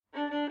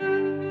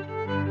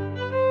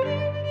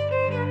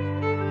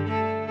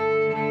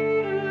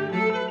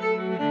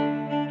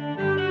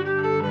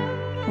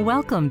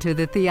Welcome to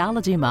the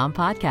Theology Mom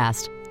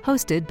Podcast,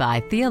 hosted by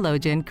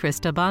theologian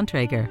Krista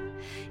Bontrager.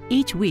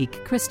 Each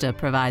week, Krista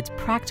provides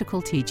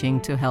practical teaching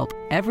to help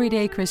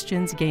everyday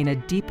Christians gain a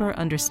deeper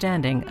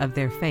understanding of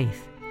their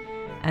faith.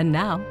 And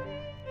now,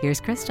 here's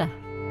Krista.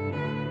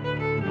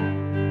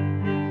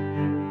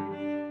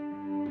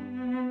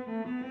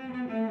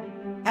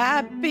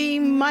 Happy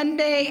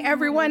Monday,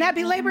 everyone.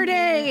 Happy Labor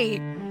Day.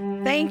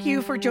 Thank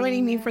you for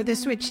joining me for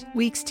this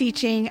week's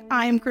teaching.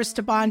 I'm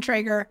Krista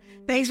Bontrager.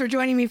 Thanks for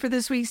joining me for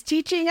this week's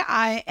teaching.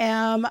 I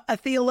am a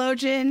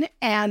theologian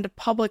and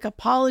public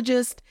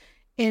apologist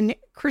in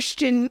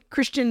Christian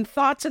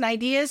thoughts and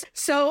ideas.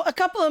 So a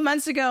couple of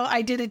months ago,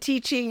 I did a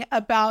teaching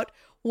about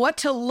what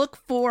to look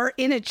for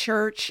in a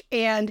church.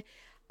 And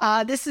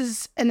this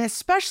is an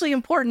especially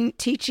important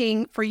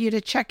teaching for you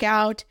to check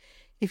out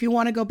if you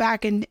want to go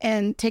back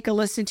and take a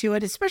listen to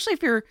it, especially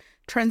if you're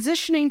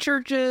transitioning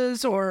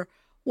churches or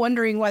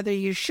wondering whether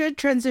you should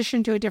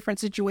transition to a different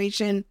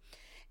situation.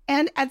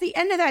 And at the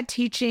end of that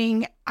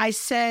teaching, I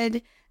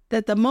said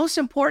that the most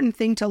important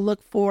thing to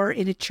look for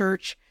in a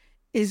church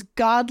is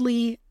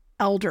godly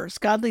elders,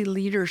 godly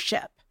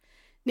leadership.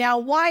 Now,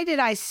 why did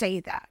I say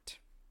that?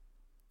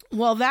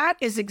 Well, that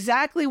is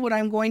exactly what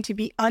I'm going to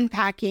be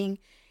unpacking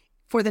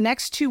for the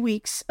next 2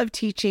 weeks of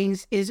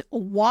teachings is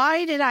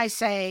why did I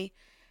say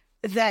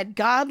that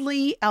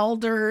godly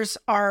elders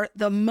are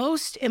the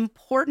most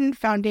important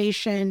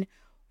foundation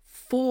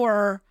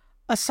for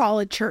a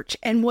solid church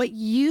and what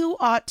you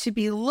ought to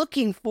be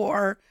looking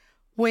for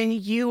when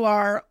you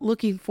are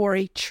looking for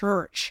a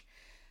church.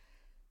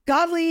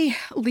 Godly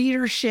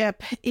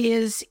leadership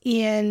is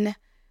in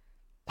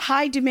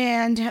high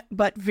demand,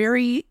 but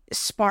very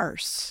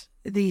sparse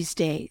these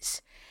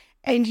days.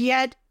 And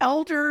yet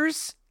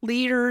elders,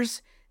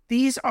 leaders,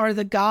 these are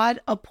the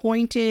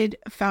God-appointed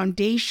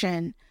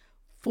foundation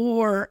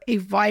for a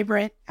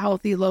vibrant,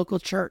 healthy local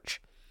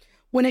church.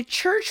 When a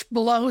church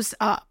blows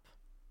up,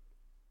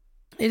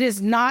 it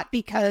is not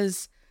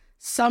because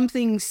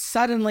something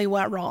suddenly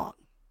went wrong.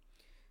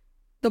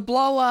 The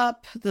blow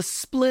up, the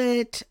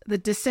split, the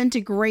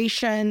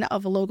disintegration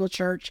of a local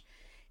church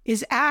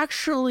is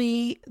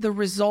actually the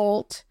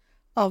result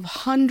of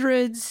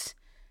hundreds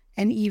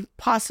and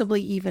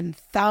possibly even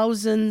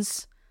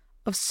thousands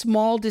of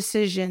small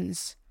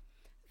decisions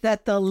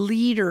that the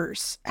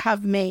leaders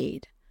have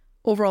made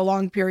over a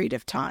long period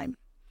of time.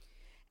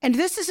 And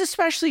this is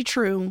especially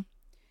true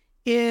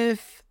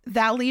if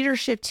that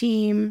leadership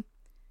team,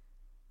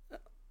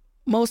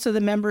 most of the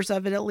members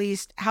of it at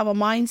least, have a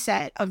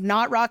mindset of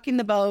not rocking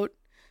the boat,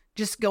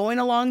 just going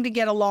along to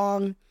get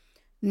along,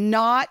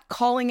 not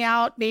calling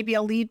out maybe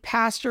a lead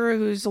pastor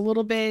who's a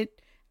little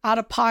bit out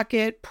of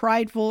pocket,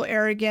 prideful,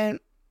 arrogant.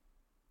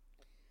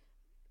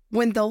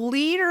 When the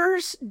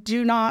leaders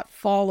do not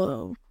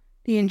follow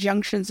the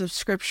injunctions of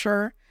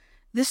Scripture,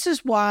 this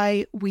is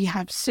why we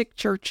have sick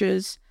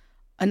churches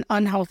and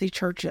unhealthy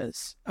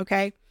churches,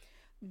 okay?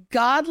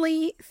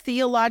 Godly,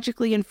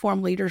 theologically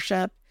informed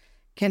leadership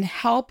can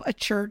help a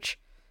church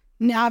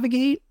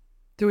navigate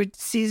through a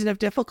season of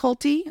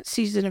difficulty,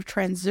 season of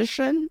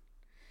transition.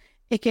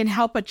 It can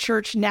help a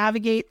church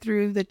navigate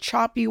through the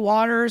choppy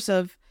waters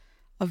of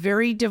a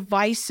very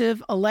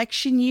divisive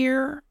election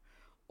year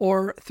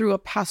or through a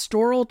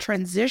pastoral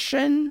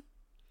transition.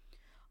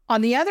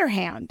 On the other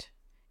hand,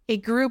 a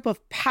group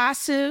of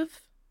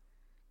passive,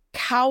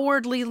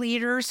 cowardly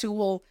leaders who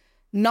will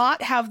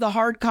not have the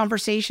hard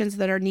conversations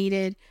that are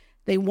needed.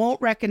 They won't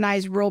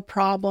recognize real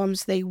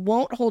problems. They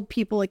won't hold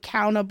people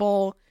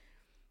accountable.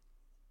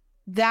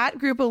 That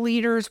group of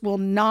leaders will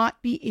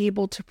not be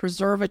able to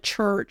preserve a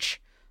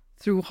church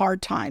through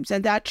hard times.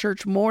 And that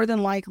church more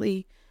than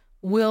likely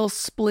will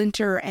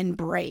splinter and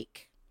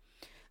break.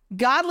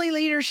 Godly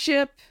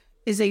leadership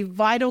is a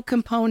vital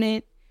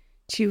component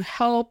to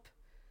help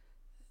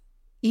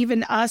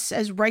even us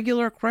as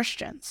regular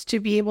Christians to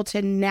be able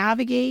to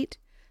navigate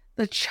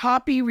the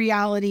choppy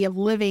reality of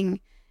living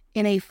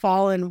in a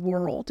fallen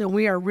world. And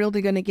we are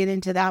really going to get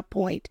into that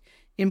point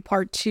in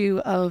part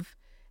 2 of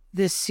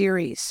this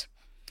series.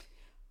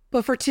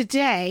 But for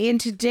today, in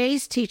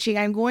today's teaching,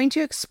 I'm going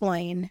to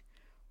explain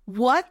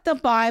what the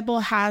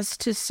Bible has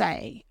to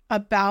say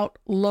about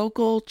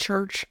local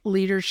church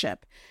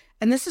leadership.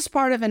 And this is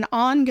part of an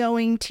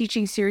ongoing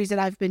teaching series that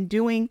I've been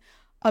doing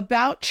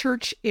about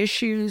church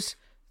issues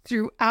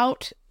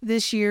throughout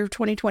this year,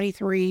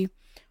 2023,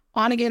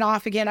 on again,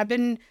 off again. I've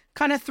been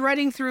kind of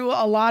threading through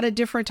a lot of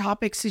different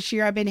topics this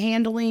year. I've been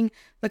handling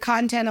the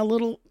content a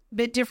little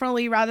bit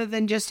differently rather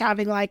than just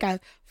having like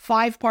a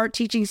 5-part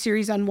teaching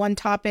series on one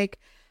topic.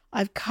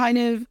 I've kind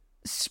of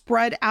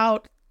spread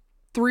out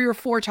 3 or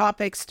 4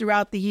 topics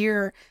throughout the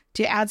year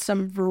to add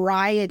some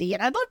variety.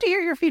 And I'd love to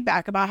hear your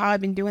feedback about how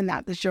I've been doing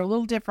that this year a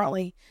little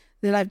differently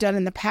than I've done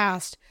in the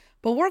past.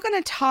 But we're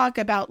going to talk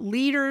about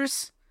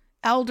leaders,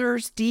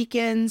 elders,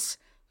 deacons,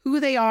 who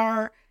they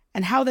are,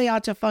 and how they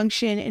ought to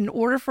function in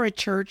order for a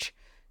church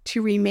to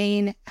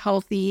remain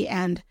healthy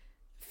and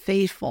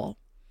faithful.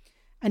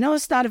 I know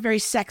it's not a very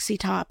sexy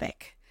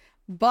topic,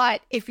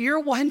 but if you're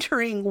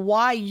wondering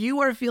why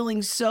you are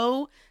feeling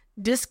so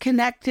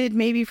disconnected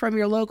maybe from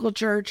your local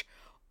church,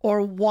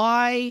 or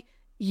why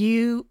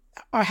you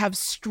have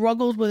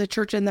struggled with a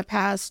church in the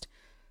past,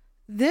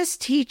 this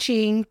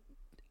teaching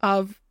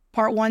of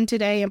part 1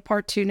 today and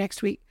part 2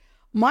 next week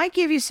might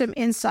give you some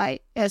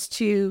insight as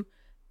to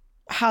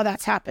how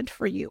that's happened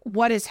for you,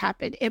 what has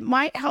happened. It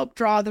might help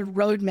draw the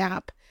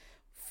roadmap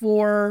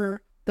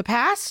for the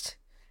past,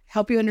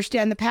 help you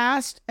understand the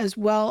past, as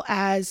well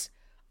as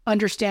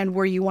understand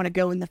where you want to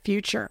go in the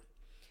future.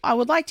 I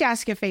would like to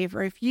ask a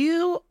favor. If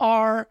you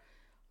are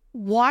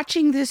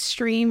watching this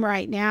stream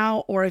right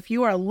now, or if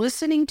you are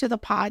listening to the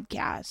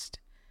podcast,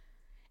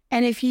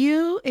 and if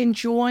you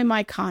enjoy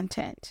my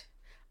content,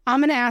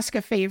 I'm going to ask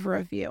a favor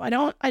of you. I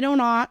don't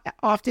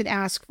often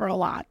ask for a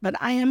lot, but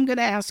I am going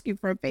to ask you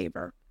for a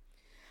favor.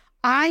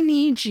 I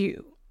need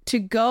you to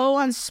go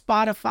on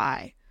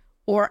Spotify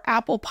or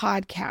Apple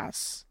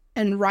Podcasts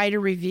and write a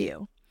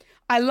review.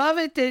 I love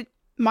it that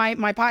my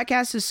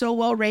podcast is so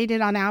well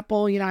rated on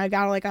Apple. You know, I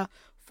got like a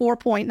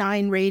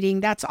 4.9 rating.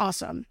 That's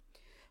awesome.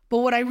 But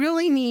what I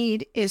really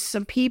need is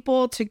some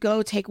people to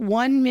go take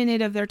 1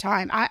 minute of their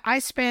time. I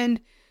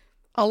spend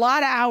a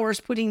lot of hours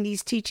putting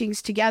these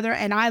teachings together,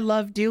 and I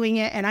love doing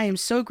it. And I am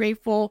so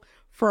grateful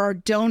for our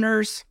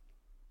donors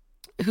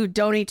who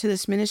donate to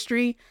this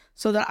ministry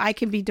so that I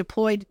can be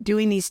deployed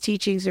doing these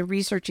teachings and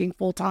researching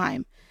full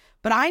time.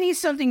 But I need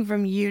something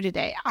from you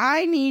today.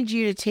 I need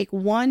you to take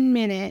 1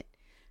 minute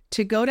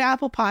to go to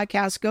Apple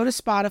Podcasts, go to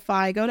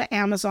Spotify, go to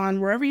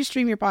Amazon, wherever you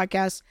stream your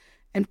podcasts,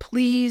 and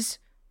please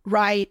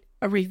write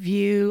a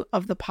review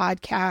of the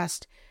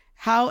podcast,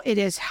 how it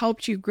has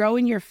helped you grow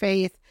in your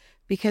faith,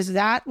 because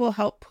that will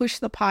help push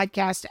the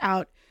podcast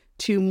out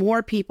to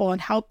more people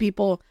and help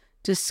people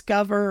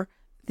discover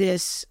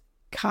this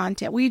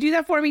content. Will you do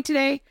that for me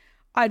today?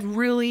 I'd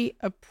really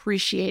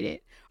appreciate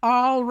it.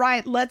 All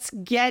right, let's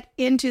get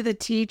into the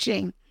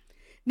teaching.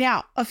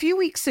 Now, a few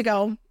weeks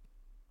ago,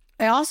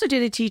 I also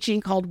did a teaching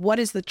called What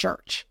is the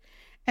Church?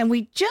 And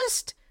we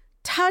just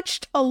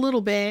touched a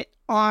little bit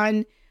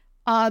on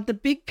the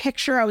big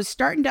picture. I was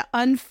starting to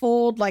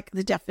unfold like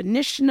the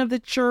definition of the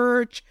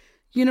church,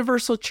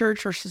 universal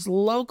church versus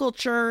local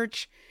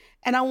church.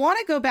 And I want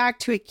to go back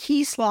to a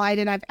key slide,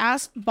 and I've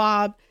asked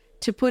Bob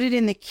to put it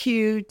in the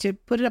queue, to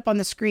put it up on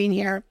the screen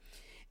here.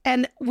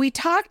 And we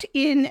talked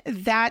in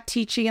that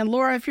teaching, and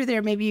Laura, if you're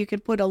there, maybe you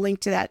could put a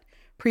link to that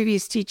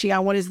previous teaching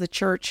on what is the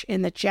church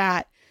in the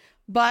chat.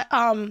 But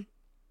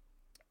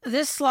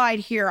this slide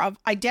here of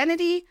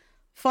identity,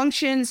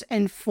 functions,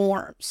 and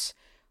forms.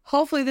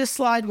 Hopefully this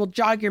slide will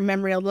jog your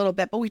memory a little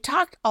bit, but we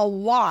talked a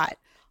lot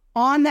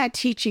on that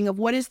teaching of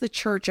what is the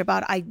church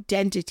about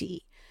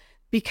identity,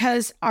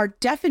 because our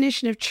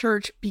definition of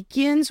church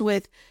begins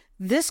with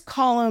this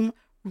column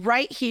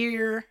right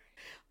here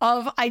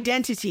of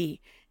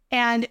identity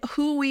and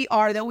who we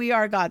are, that we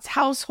are God's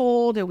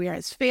household, and we are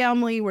his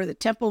family, we're the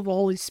temple of the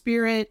Holy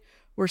Spirit,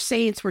 we're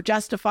saints, we're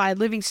justified,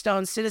 living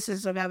stones,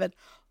 citizens of heaven.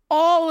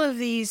 All of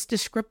these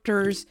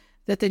descriptors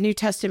that the New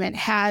Testament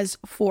has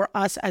for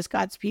us as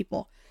God's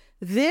people.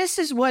 This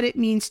is what it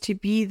means to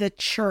be the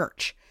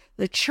church.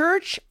 The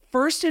church,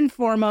 first and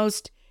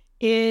foremost,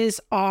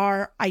 is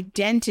our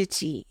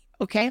identity,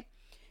 okay?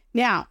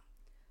 Now,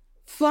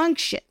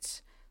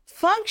 functions.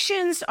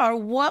 Functions are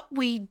what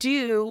we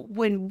do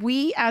when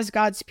we as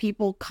God's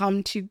people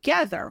come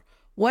together.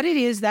 What it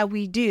is that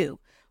we do.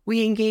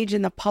 We engage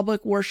in the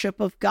public worship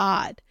of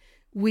God.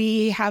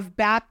 We have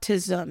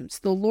baptisms,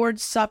 the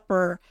Lord's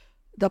Supper,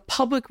 the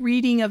public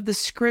reading of the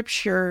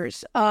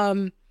scriptures.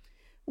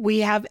 We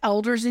have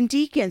elders and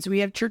deacons. We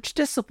have church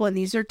discipline.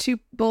 These are 2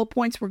 bullet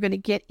points we're going to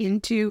get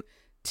into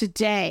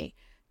today.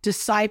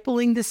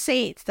 Discipling the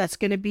saints. That's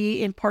going to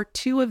be in part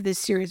 2 of this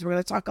series. We're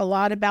going to talk a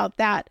lot about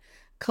that.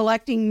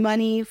 Collecting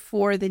money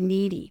for the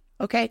needy.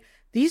 Okay.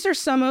 These are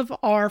some of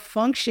our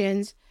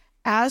functions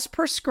as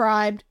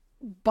prescribed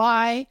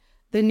by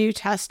the New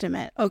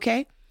Testament.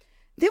 Okay.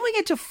 Then we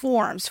get to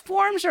forms.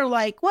 Forms are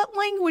like, what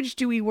language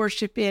do we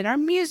worship in? Our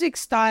music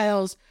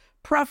styles,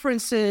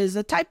 preferences,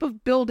 the type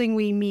of building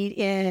we meet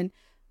in,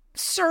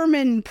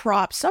 sermon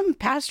props. Some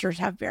pastors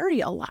have very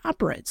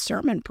elaborate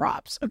sermon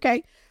props.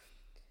 Okay.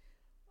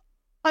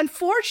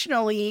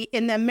 Unfortunately,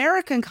 in the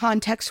American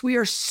context, we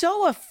are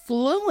so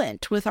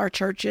affluent with our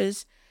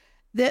churches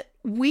that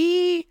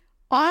we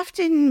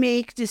often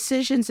make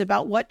decisions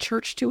about what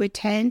church to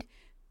attend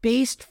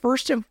based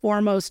first and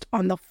foremost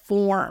on the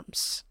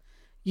forms.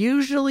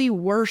 Usually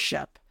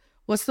worship.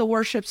 What's the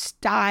worship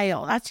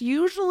style? That's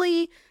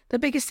usually the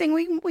biggest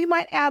thing. We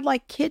might add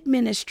like kid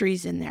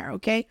ministries in there,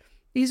 okay?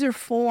 These are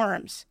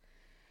forms.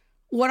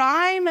 What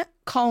I'm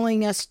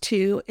calling us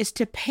to is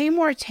to pay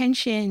more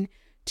attention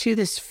to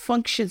this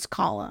functions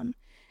column,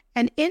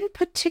 and in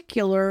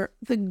particular,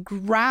 the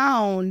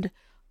ground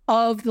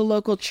of the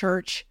local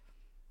church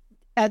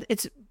at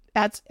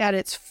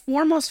its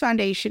foremost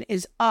foundation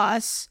is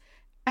us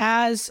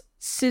as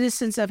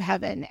citizens of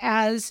heaven,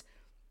 as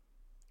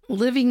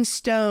living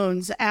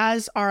stones,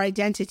 as our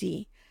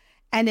identity.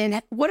 And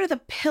then what are the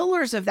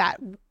pillars of that?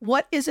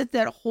 What is it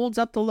that holds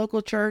up the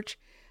local church?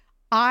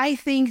 I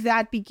think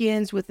that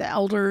begins with the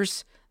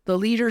elders, the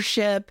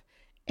leadership,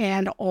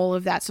 and all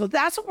of that. So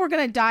that's what we're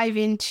going to dive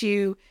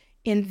into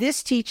in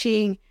this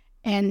teaching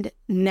and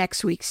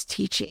next week's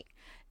teaching.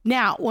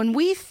 Now, when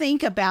we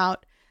think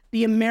about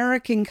the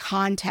American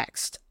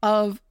context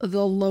of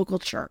the local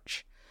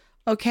church,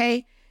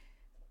 okay,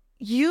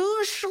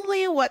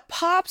 usually what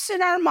pops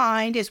in our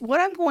mind is what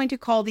I'm going to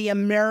call the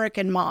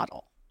American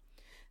model.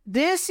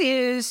 This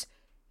is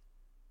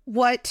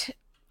what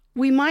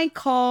we might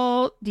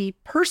call the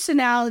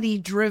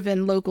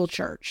personality-driven local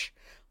church.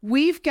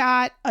 We've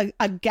got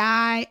a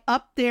guy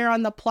up there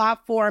on the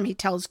platform. He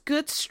tells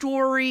good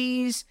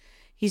stories.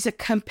 He's a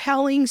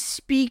compelling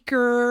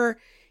speaker.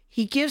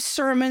 He gives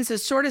sermons that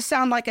sort of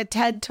sound like a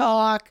TED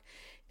Talk.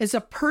 It's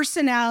a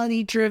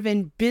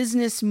personality-driven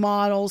business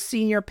model,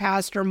 senior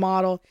pastor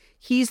model.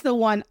 He's the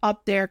one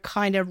up there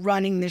kind of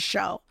running the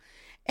show.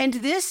 And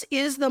this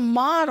is the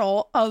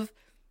model of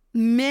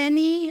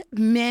many,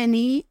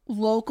 many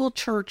local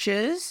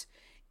churches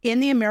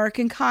in the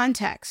American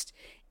context.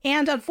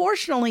 And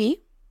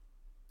unfortunately,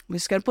 I'm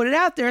just going to put it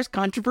out there, it's a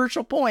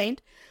controversial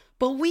point,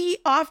 but we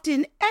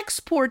often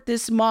export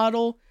this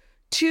model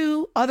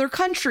to other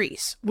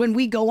countries when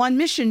we go on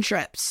mission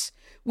trips.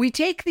 We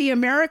take the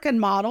American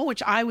model,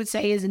 which I would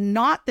say is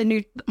not the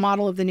new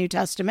model of the New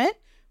Testament,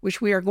 which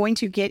we are going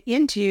to get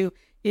into,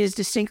 is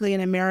distinctly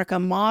an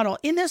American model.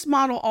 In this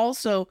model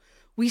also,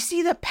 we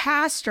see the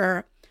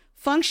pastor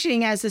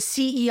functioning as a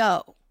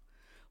CEO.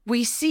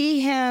 We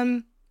see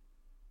him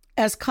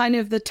as kind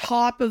of the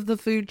top of the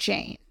food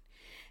chain.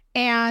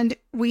 And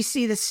we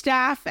see the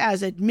staff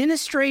as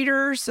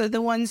administrators, so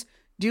the ones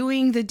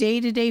doing the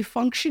day-to-day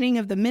functioning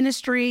of the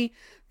ministry,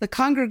 the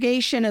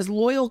congregation as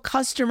loyal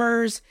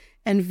customers,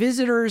 and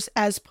visitors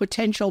as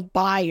potential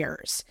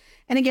buyers.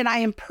 And again, I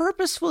am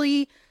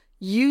purposefully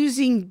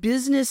using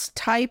business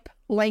type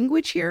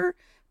language here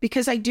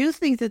because I do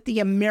think that the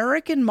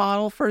American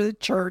model for the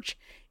church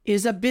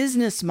is a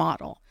business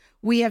model.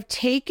 We have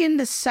taken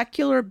the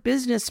secular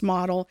business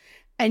model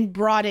and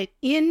brought it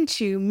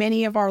into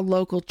many of our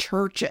local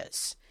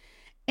churches.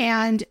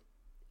 And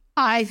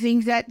I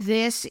think that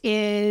this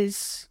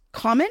is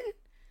common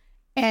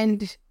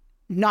and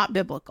not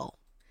biblical.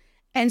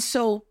 And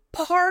so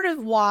part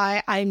of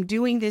why I'm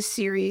doing this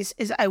series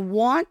is I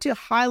want to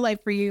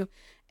highlight for you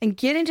and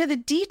get into the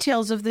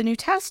details of the New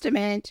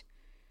Testament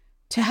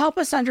to help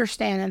us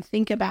understand and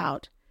think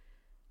about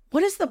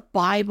what does the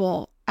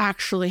Bible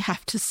actually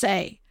have to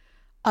say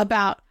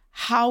about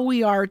how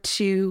we are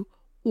to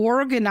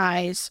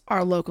organize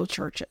our local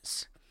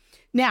churches.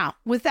 Now,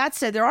 with that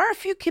said, there are a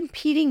few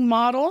competing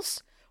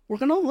models. We're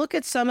going to look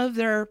at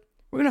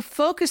we're going to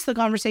focus the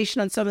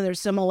conversation on some of their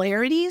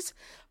similarities,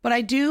 but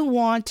I do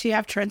want to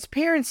have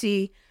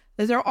transparency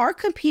that there are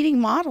competing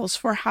models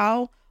for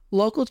how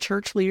local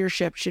church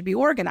leadership should be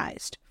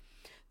organized.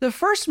 The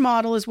first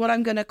model is what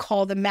I'm going to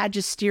call the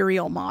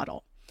magisterial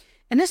model.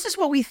 And this is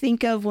what we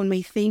think of when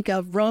we think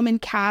of Roman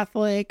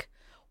Catholic,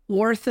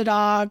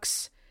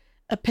 Orthodox,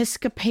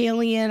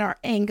 Episcopalian, or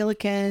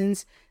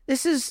Anglicans.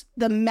 This is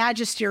the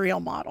magisterial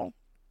model.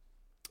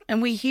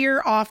 And we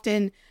hear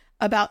often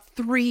about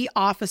three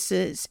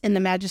offices in the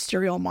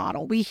magisterial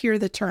model. We hear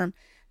the term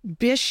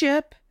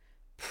bishop,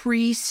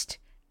 priest,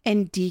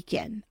 and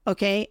deacon,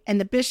 okay? And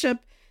the bishop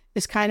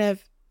is kind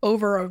of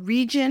over a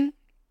region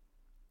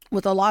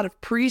with a lot of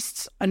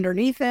priests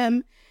underneath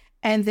him.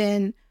 And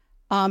then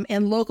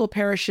in local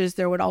parishes,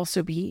 there would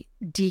also be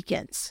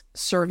deacons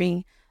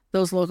serving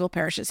those local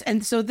parishes.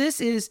 And so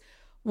this is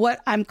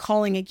what I'm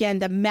calling, again,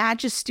 the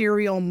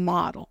magisterial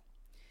model.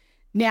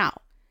 Now,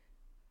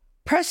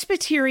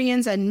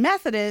 Presbyterians and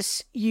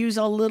Methodists use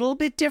a little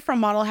bit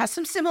different model, has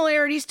some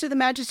similarities to the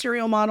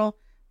magisterial model.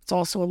 It's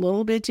also a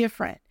little bit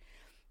different.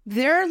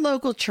 Their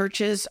local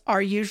churches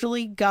are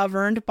usually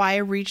governed by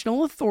a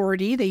regional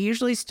authority. They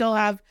usually still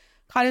have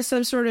kind of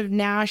some sort of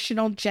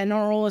national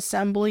general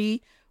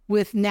assembly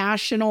with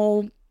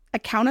national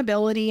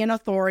accountability and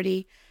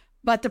authority.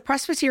 But the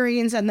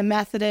Presbyterians and the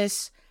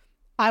Methodists,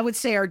 I would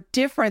say, are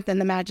different than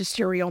the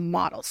magisterial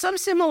model. Some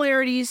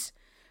similarities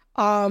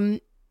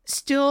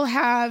still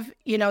have,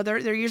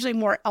 they're usually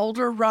more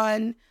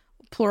elder-run,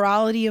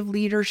 plurality of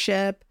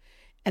leadership,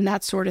 and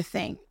that sort of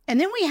thing. And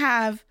then we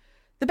have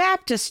the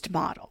Baptist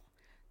model.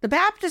 The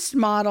Baptist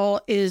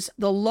model is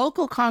the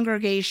local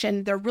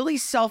congregation. They're really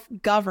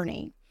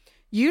self-governing.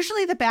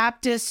 Usually the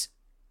Baptists,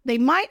 they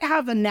might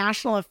have a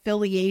national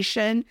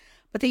affiliation,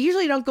 but they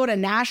usually don't go to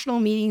national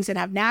meetings and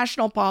have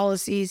national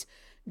policies.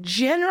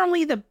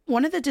 Generally,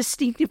 one of the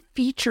distinctive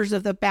features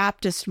of the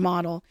Baptist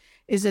model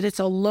is that it's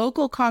a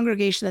local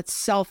congregation that's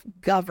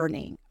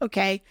self-governing,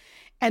 okay?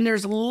 And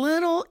there's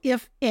little,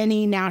 if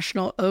any,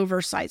 national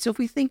oversight. So if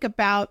we think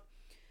about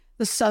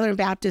the Southern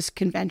Baptist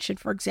Convention,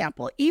 for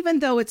example, even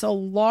though it's a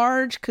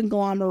large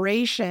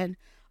conglomeration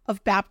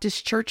of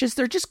Baptist churches,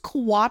 they're just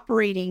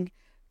cooperating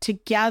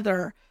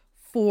together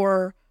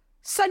for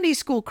Sunday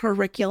school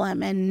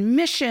curriculum and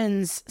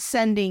missions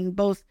sending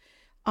both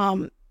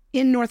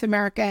in North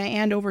America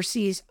and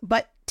overseas.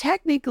 But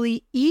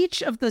technically,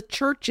 each of the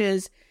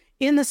churches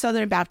in the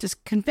Southern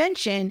Baptist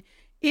Convention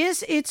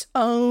is its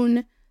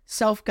own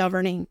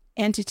self-governing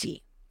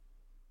entity.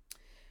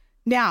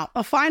 Now,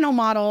 a final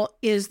model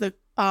is the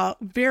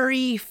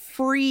very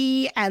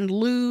free and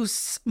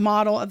loose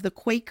model of the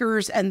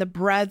Quakers and the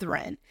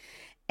Brethren.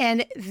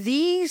 And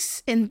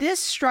in this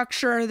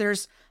structure,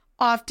 there's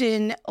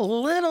often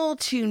little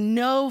to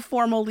no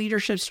formal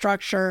leadership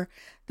structure.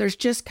 There's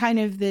just kind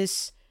of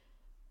this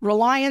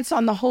reliance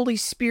on the Holy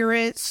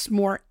Spirit,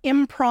 more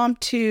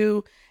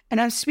impromptu.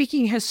 And I'm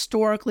speaking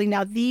historically.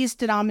 Now, these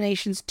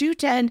denominations do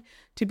tend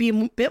to be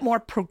a bit more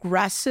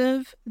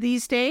progressive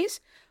these days,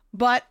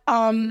 but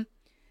I'm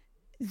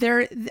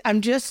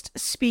just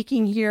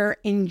speaking here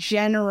in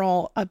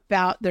general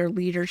about their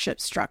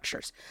leadership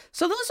structures.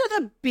 So those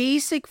are the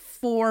basic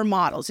four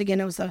models.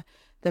 Again, it was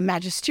the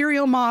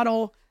magisterial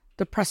model,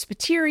 the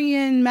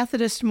Presbyterian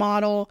Methodist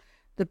model,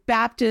 the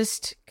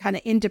Baptist kind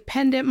of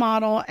independent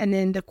model, and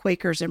then the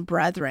Quakers and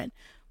Brethren,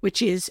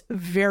 which is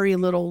very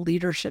little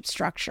leadership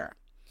structure.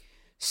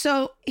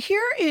 So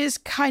here is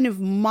kind of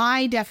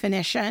my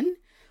definition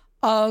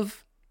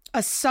of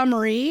a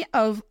summary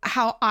of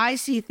how I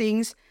see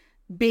things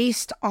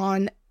based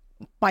on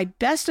my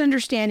best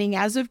understanding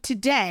as of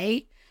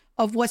today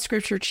of what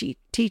Scripture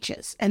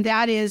teaches. And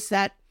that is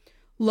that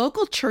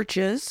local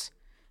churches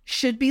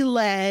should be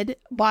led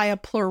by a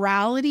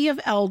plurality of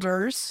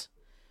elders,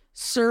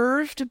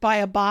 served by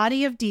a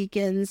body of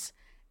deacons,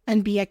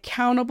 and be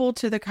accountable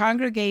to the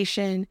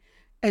congregation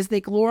as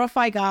they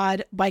glorify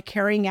God by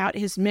carrying out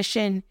his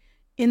mission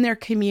in their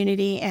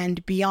community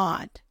and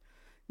beyond.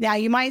 Now,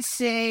 you might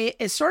say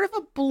it's sort of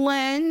a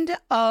blend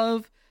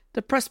of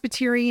the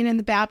Presbyterian and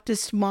the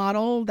Baptist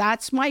model.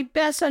 That's my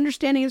best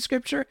understanding of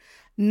Scripture.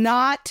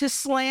 Not to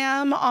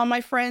slam on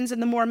my friends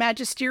in the more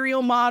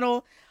magisterial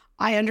model.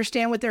 I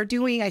understand what they're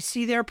doing. I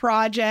see their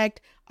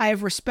project. I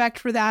have respect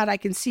for that. I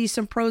can see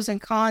some pros and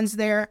cons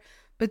there.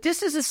 But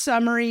this is a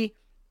summary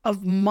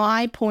of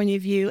my point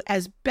of view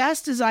as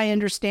best as I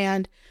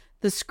understand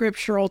the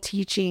scriptural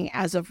teaching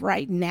as of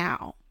right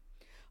now.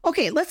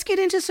 Okay, let's get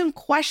into some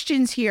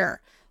questions here.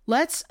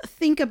 Let's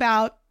think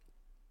about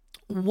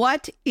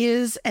what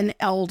is an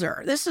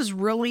elder. This is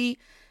really,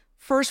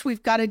 first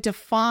we've got to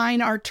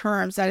define our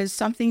terms. That is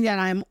something that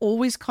I'm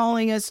always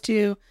calling us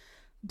to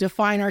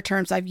define our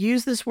terms. I've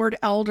used this word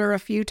elder a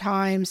few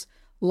times.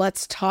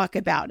 Let's talk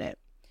about it.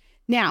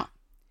 Now,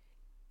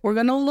 we're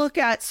going to look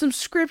at some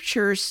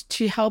scriptures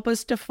to help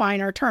us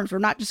define our terms. We're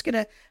not just going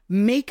to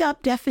make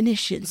up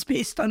definitions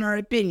based on our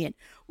opinion.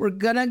 We're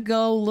going to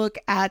go look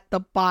at the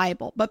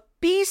Bible. But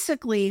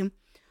basically,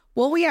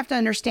 what we have to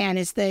understand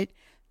is that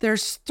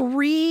there's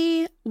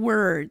three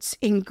words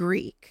in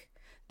Greek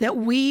that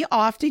we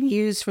often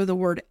use for the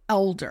word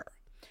elder.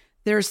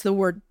 There's the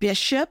word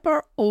bishop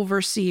or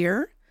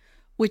overseer,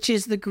 which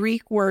is the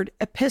Greek word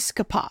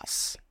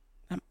episkopos.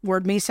 That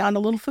word may sound a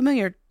little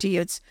familiar to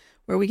you. It's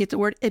where we get the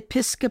word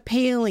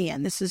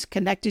Episcopalian. This is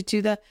connected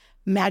to the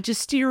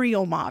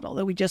magisterial model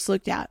that we just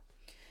looked at.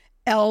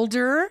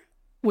 Elder,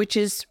 which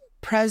is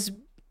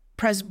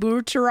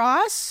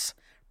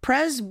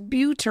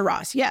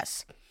presbyteros,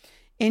 yes,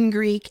 in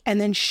Greek,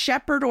 and then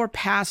shepherd or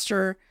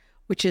pastor,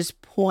 which is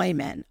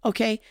poimen.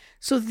 Okay,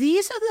 so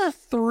these are the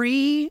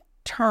three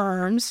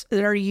terms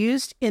that are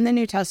used in the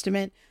New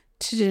Testament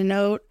to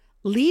denote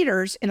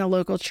leaders in a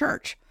local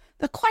church.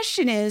 The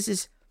question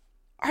is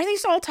are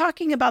these all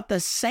talking about the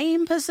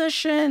same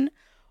position,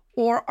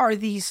 or are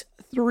these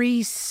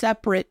three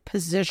separate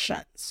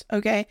positions?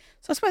 Okay,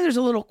 so that's why there's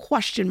a little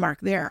question mark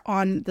there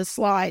on the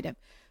slide.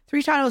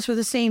 Three titles for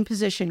the same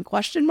position,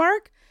 question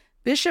mark,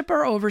 bishop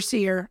or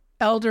overseer,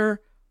 elder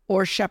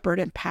or shepherd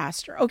and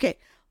pastor. Okay,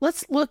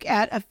 let's look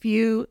at a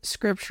few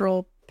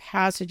scriptural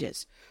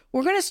passages.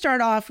 We're going to start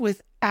off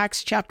with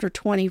Acts chapter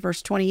 20,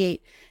 verse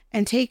 28,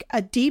 and take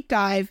a deep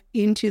dive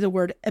into the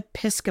word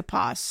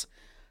episkopos,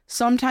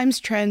 sometimes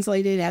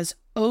translated as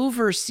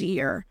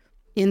overseer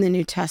in the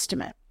New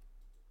Testament.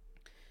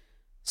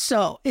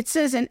 So it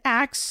says in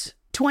Acts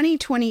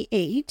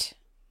 20:28,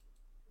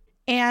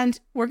 and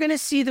we're going to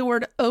see the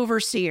word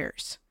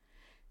overseers.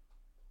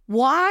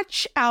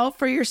 Watch out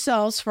for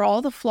yourselves for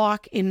all the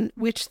flock in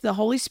which the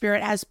Holy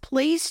Spirit has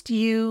placed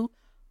you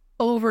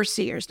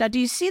overseers. Now, do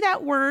you see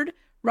that word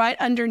right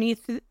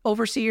underneath the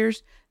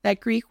overseers? That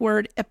Greek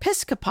word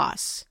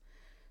episkopos.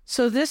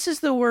 So this is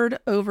the word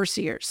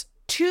overseers.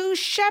 To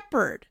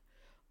shepherd,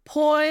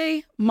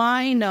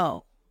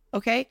 poimaino.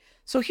 Okay,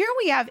 so here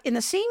we have in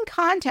the same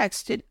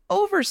context an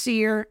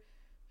overseer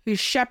who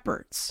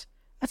shepherds.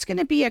 That's going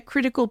to be a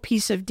critical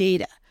piece of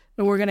data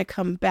that we're going to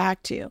come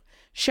back to.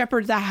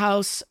 Shepherd the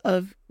house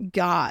of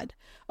God.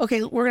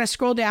 Okay, we're going to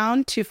scroll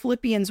down to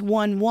Philippians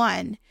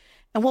 1:1.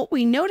 And what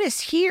we notice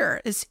here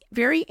is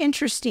very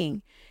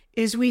interesting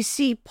is we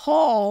see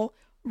Paul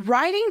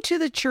writing to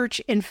the church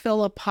in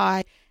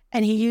Philippi,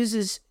 and he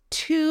uses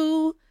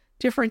two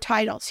different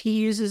titles. He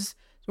uses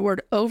the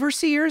word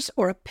overseers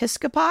or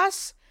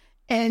episkopos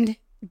and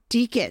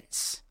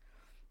deacons.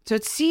 So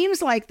it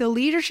seems like the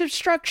leadership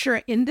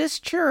structure in this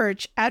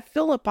church at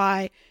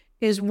Philippi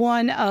is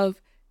one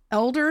of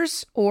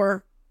elders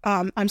or,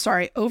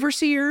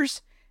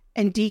 overseers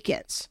and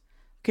deacons.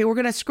 Okay, we're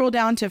going to scroll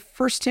down to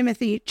 1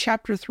 Timothy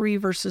chapter 3,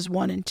 verses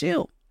 1 and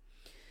 2.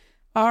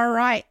 All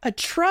right,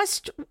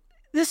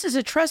 this is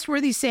a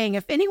trustworthy saying.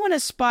 If anyone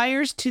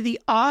aspires to the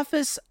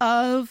office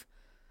of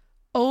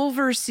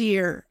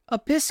overseer,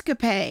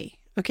 episcope,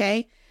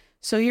 okay?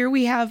 So here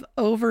we have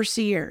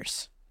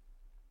overseers.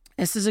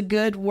 This is a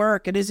good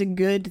work. It is a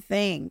good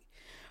thing.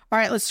 All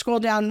right, let's scroll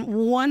down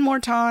one more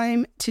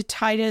time to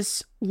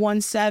Titus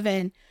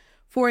 1:7.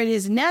 For it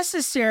is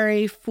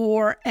necessary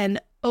for an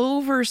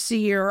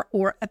overseer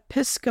or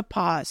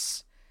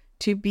episkopos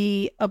to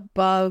be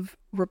above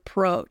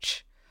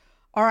reproach.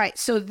 All right,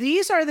 so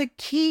these are the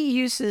key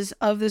uses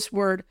of this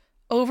word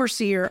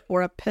overseer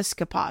or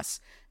episkopos.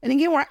 And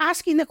again, we're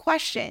asking the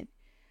question,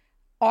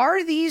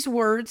 are these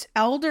words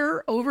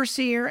elder,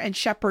 overseer, and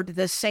shepherd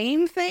the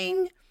same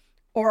thing,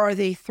 or are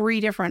they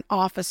three different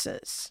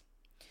offices?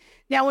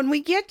 Now, when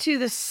we get to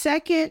the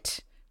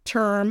second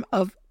term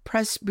of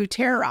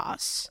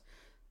presbyteros,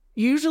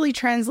 usually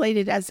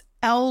translated as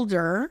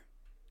elder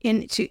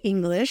into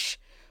English,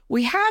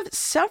 we have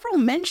several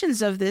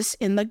mentions of this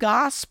in the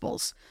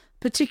Gospels,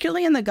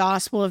 particularly in the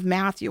Gospel of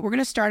Matthew. We're going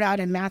to start out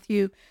in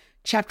Matthew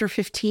chapter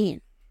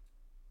 15,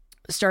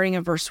 starting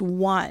in verse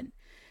 1.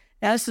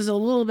 Now, this is a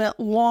little bit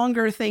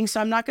longer thing,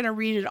 so I'm not going to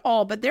read it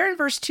all. But there in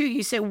verse 2,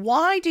 you say,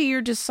 why do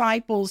your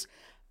disciples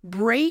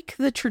break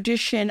the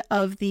tradition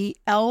of the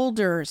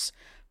elders,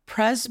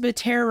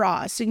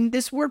 presbyteros? And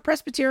this word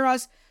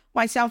presbyteros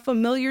might sound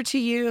familiar to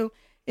you.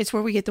 It's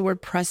where we get the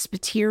word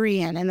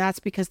Presbyterian, and that's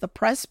because the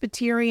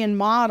Presbyterian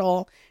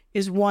model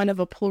is one of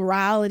a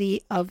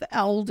plurality of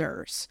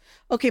elders.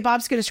 Okay,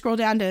 Bob's going to scroll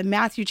down to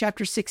Matthew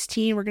chapter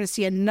 16. We're going to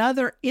see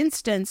another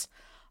instance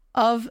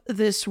of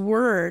this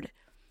word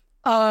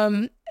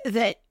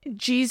that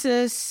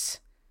Jesus,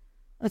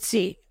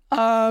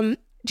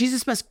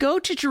 Jesus must go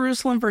to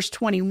Jerusalem, verse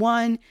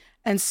 21,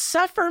 and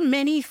suffer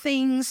many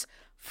things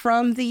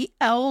from the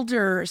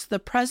elders, the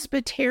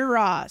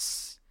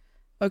presbyteros.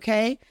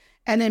 Okay?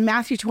 And in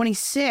Matthew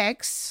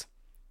 26,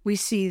 we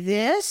see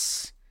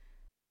this.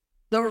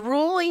 The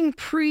ruling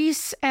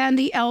priests and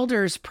the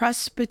elders,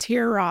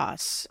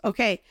 presbyteros.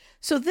 Okay,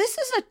 so this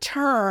is a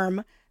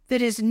term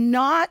that is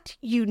not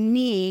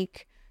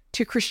unique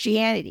to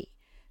Christianity.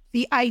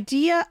 The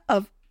idea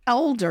of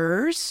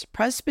elders,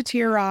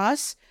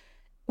 presbyteros,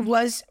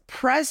 was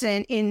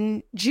present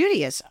in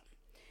Judaism.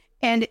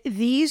 And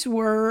these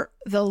were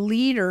the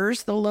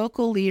leaders, the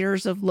local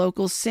leaders of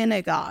local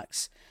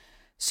synagogues.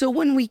 So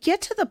when we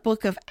get to the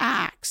book of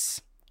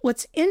Acts,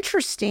 what's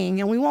interesting,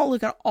 and we won't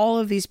look at all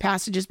of these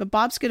passages, but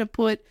Bob's going to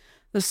put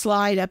the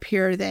slide up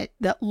here that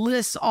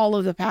lists all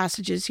of the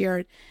passages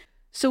here.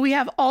 So we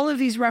have all of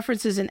these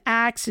references in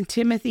Acts and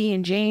Timothy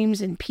and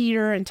James and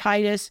Peter and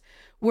Titus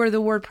where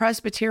the word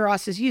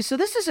presbyteros is used. So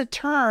this is a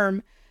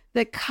term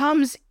that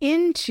comes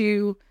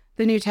into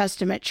the New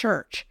Testament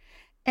church.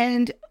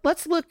 And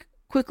let's look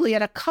quickly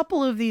at a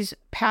couple of these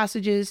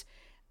passages.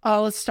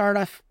 Let's start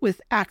off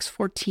with Acts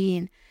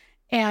 14.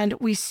 And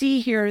we see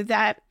here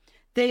that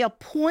they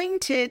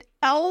appointed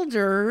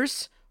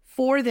elders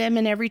for them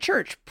in every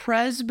church,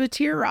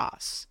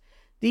 presbyteros.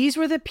 These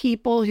were the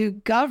people who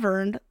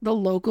governed the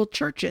local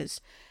churches.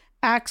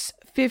 Acts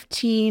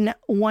 15,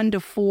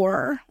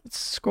 1-4. Let's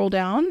scroll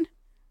down.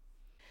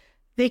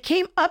 They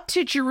came up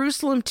to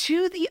Jerusalem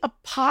to the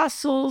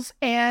apostles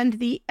and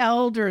the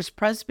elders,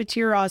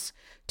 presbyteros,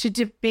 to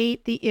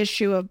debate the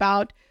issue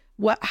about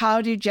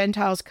how do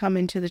Gentiles come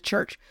into the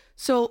church.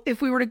 So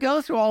if we were to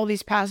go through all of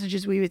these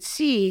passages, we would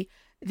see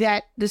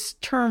that this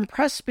term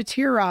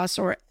presbyteros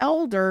or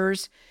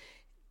elders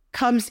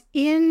comes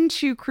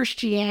into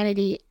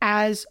Christianity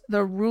as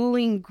the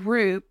ruling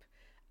group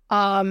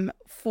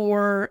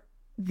for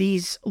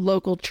these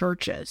local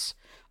churches.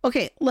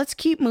 Okay, let's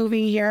keep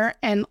moving here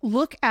and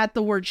look at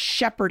the word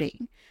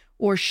shepherding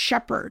or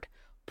shepherd,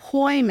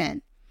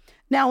 poimen.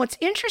 Now, what's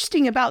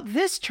interesting about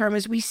this term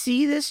is we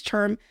see this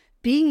term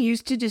being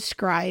used to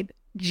describe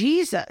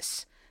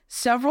Jesus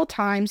several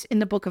times in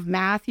the book of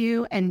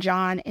Matthew and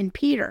John and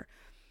Peter,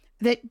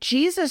 that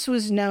Jesus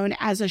was known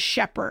as a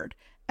shepherd,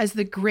 as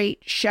the great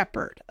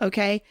shepherd,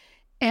 okay?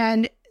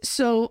 And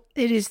so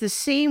it is the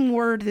same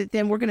word that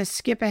then we're going to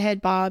skip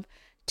ahead, Bob,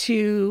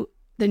 to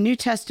the New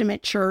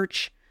Testament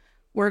church.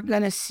 We're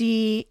going to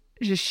see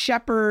just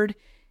shepherd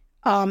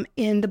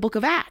in the book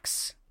of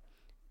Acts,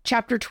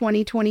 chapter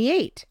 20,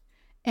 28,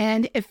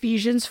 and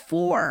Ephesians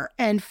 4,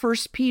 and 1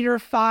 Peter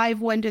 5,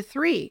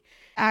 1-3,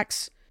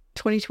 Acts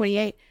 20,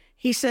 28.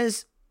 He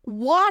says,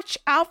 watch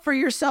out for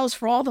yourselves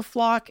for all the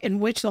flock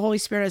in which the Holy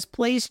Spirit has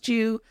placed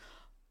you,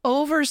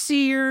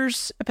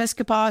 overseers,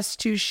 episkopos,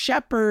 to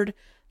shepherd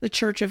the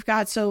church of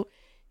God. So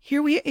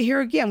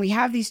here again, we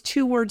have these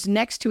two words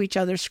next to each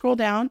other. Scroll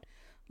down.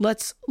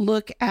 Let's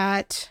look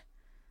at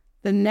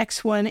the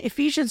next one,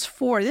 Ephesians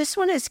 4. This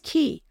one is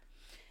key.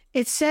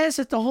 It says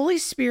that the Holy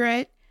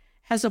Spirit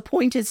has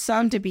appointed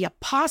some to be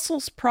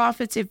apostles,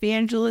 prophets,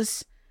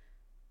 evangelists,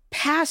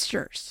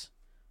 pastors,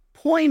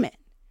 poimen,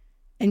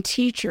 and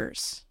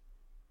teachers.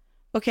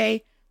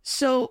 Okay,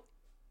 so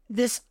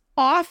this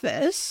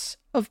office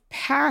of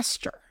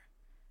pastor,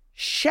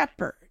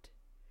 shepherd,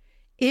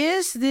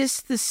 Is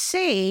this the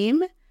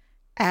same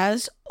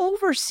as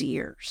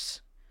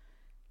overseers?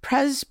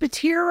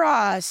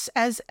 Presbyteros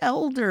as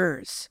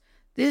elders?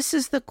 This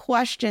is the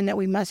question that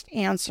we must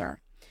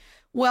answer.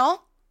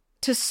 Well,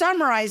 to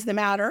summarize the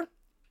matter,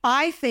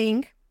 I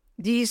think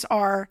these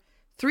are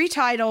 3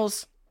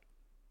 titles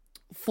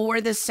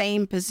for the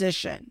same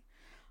position.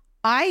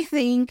 I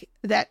think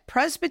that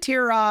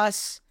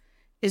presbyteros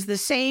is the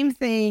same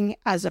thing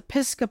as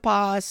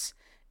episkopos,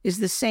 is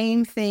the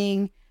same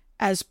thing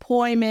as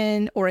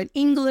poimen, or in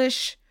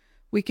English,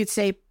 we could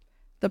say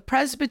the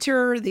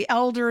presbyter, the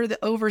elder,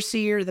 the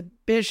overseer, the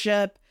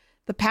bishop,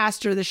 the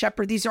pastor, the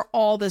shepherd. These are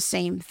all the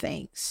same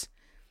things.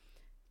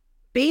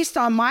 Based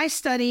on my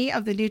study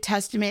of the New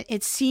Testament,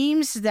 it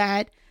seems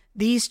that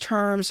these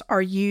terms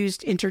are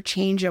used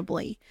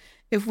interchangeably.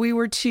 If we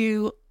were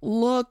to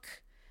look,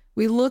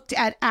 we looked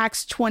at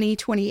Acts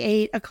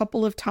 20:28 a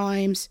couple of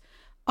times.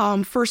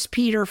 1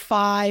 Peter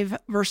 5,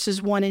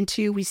 verses 1 and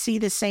 2, we see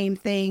the same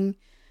thing,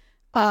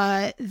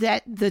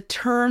 that the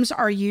terms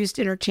are used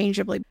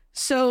interchangeably.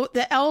 So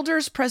the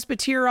elders,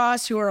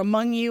 presbyteros, who are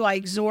among you, I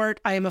exhort,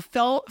 I am a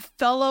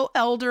fellow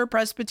elder,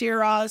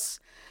 presbyteros,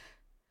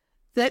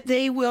 that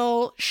they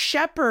will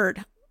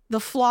shepherd the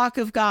flock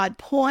of God,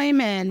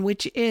 poimen,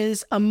 which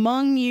is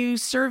among you,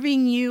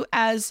 serving you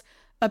as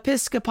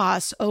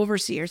episkopos,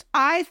 overseers.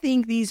 I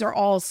think these are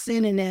all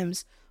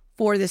synonyms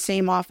for the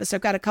same office.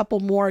 I've got a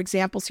couple more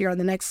examples here on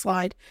the next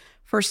slide.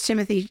 1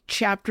 Timothy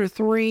chapter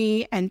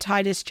 3 and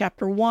Titus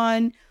chapter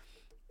 1.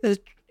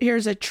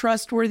 Here's a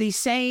trustworthy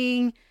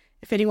saying.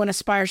 If anyone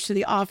aspires to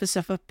the office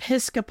of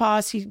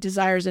episkopos, he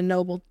desires a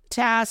noble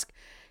task.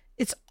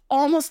 It's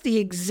almost the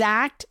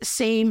exact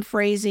same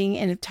phrasing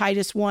in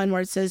Titus 1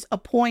 where it says,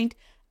 appoint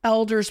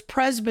elders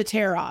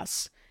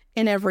presbyteros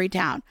in every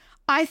town.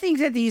 I think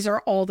that these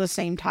are all the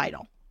same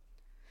title.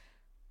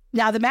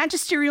 Now, the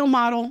magisterial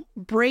model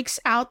breaks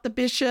out the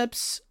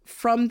bishops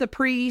from the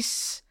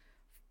priests.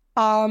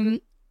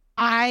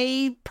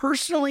 I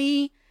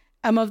personally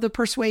am of the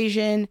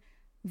persuasion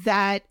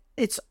that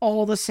it's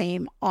all the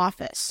same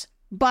office,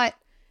 but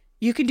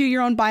you can do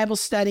your own Bible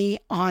study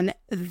on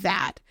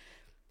that.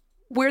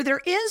 Where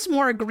there is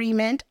more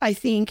agreement, I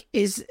think,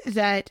 is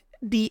that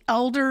the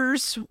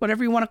elders,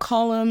 whatever you want to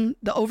call them,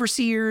 the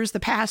overseers, the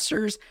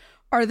pastors,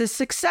 are the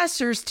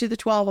successors to the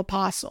 12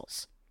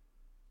 apostles.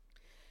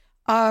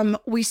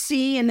 We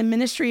see in the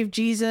ministry of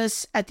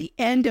Jesus at the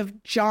end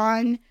of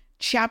John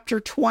chapter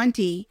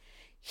 20,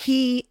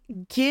 he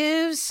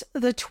gives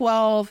the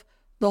 12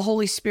 the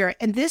Holy Spirit.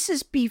 And this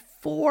is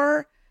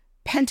before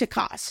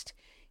Pentecost.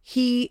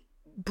 He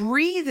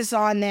breathes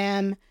on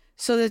them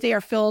so that they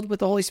are filled with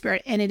the Holy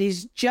Spirit. And it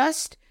is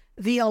just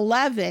the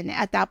 11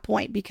 at that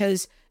point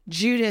because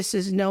Judas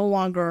is no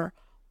longer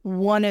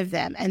one of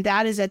them. And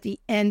that is at the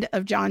end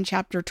of John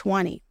chapter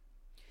 20.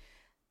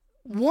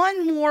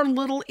 One more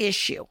little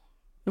issue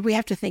that we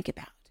have to think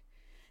about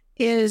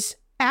is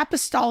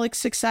apostolic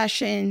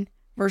succession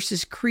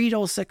versus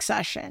creedal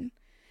succession.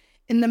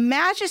 In the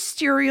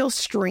magisterial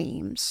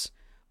streams,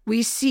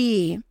 we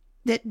see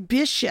that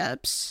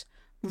bishops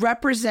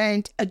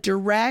represent a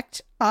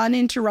direct,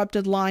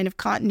 uninterrupted line of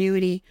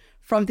continuity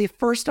from the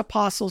first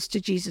apostles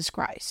to Jesus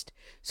Christ.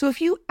 So if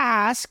you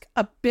ask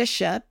a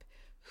bishop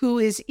who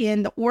is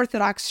in the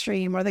Orthodox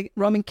stream or the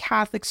Roman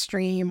Catholic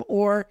stream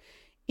or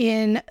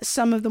in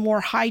some of the more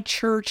high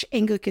church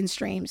Anglican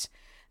streams,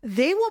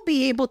 they will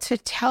be able to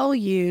tell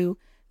you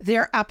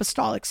their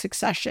apostolic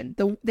succession.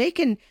 They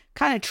can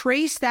kind of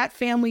trace that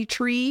family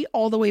tree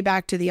all the way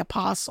back to the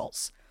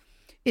apostles.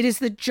 It is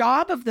the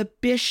job of the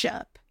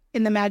bishop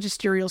in the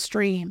magisterial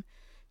stream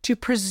to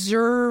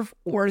preserve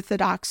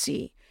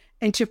orthodoxy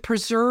and to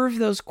preserve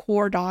those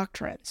core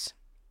doctrines.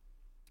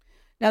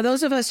 Now,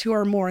 those of us who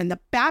are more in the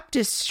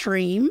Baptist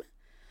stream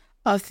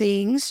of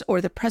things or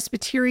the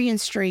Presbyterian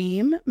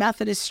stream,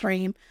 Methodist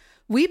stream,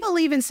 we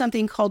believe in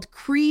something called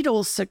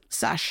creedal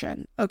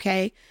succession,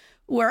 okay,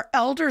 where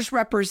elders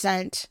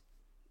represent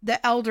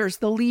the elders,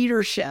 the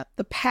leadership,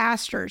 the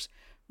pastors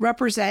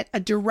represent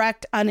a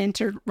direct,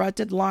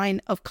 uninterrupted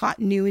line of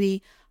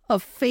continuity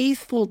of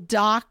faithful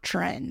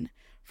doctrine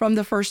from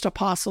the first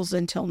apostles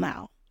until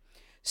now.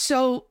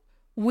 So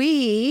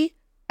we,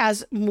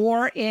 as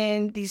more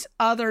in these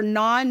other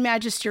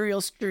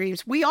non-magisterial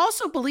streams, we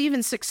also believe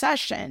in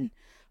succession,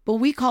 but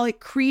we call it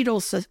creedal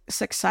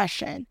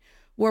succession,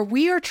 where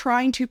we are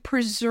trying to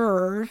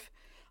preserve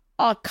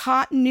a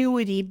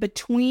continuity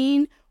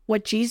between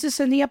what Jesus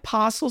and the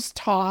apostles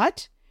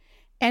taught,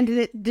 and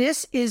that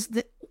this is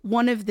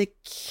one of the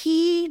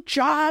key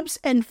jobs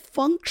and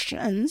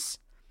functions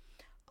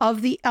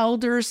of the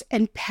elders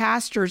and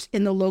pastors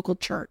in the local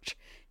church,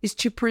 is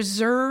to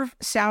preserve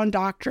sound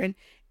doctrine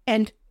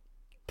and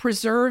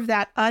preserve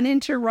that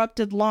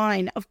uninterrupted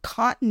line of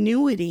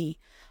continuity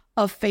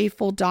of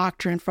faithful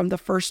doctrine from the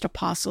first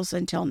apostles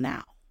until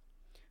now.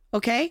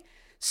 Okay?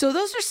 So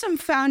those are some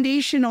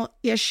foundational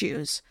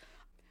issues.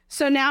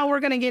 So now we're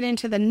going to get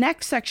into the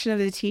next section of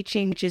the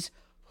teaching, which is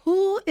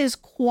who is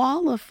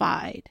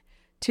qualified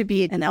to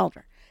be an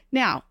elder.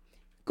 Now,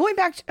 going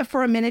back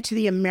for a minute to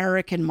the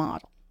American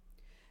model.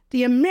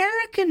 The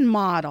American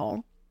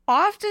model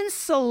often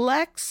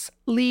selects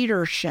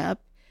leadership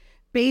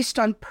based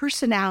on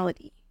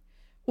personality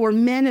or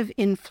men of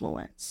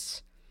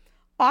influence.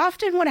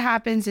 Often what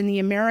happens in the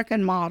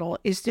American model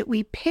is that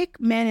we pick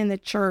men in the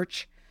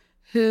church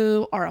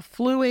who are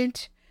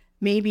affluent.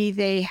 Maybe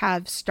they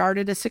have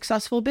started a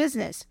successful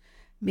business.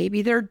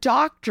 Maybe they're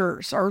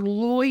doctors or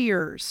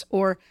lawyers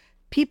or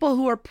people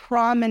who are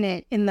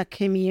prominent in the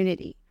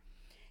community.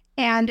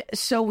 And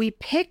so we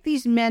pick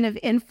these men of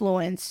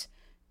influence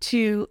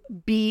to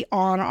be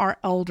on our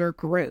elder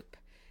group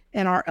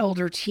and our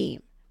elder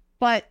team.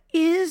 But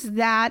is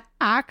that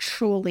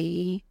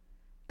actually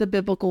the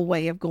biblical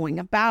way of going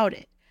about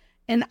it?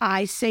 And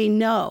I say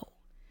no.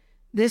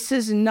 This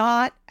is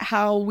not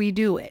how we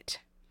do it.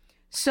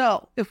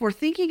 So if we're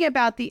thinking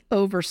about the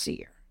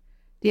overseer,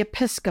 the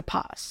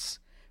episkopos,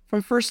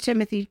 from 1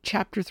 Timothy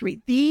chapter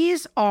 3,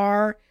 these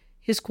are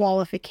his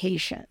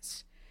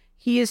qualifications.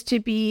 He is to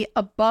be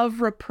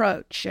above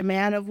reproach, a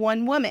man of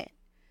one woman,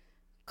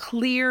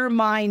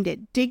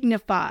 clear-minded,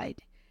 dignified,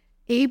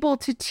 able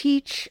to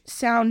teach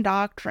sound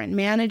doctrine,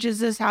 manages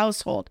his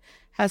household,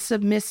 has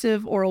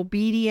submissive or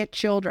obedient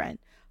children,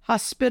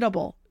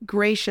 hospitable,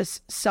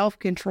 gracious,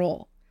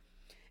 self-control.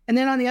 And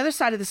then on the other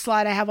side of the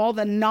slide, I have all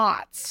the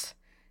nots.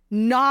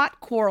 Not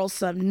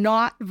quarrelsome,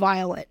 not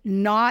violent,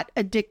 not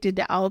addicted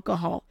to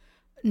alcohol,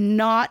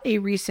 not a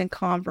recent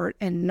convert,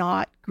 and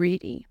not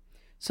greedy.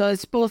 So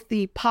it's both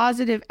the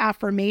positive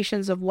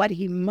affirmations of what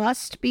he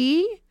must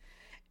be,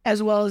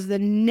 as well as the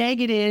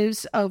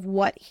negatives of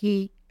what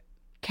he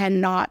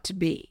cannot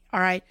be. All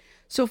right.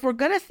 So if we're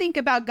going to think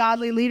about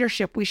godly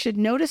leadership, we should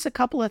notice a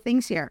couple of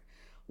things here.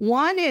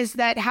 One is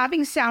that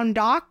having sound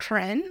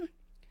doctrine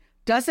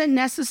doesn't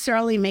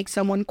necessarily make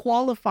someone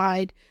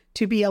qualified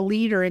to be a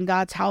leader in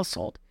God's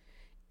household.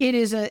 It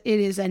is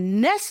a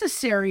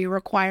necessary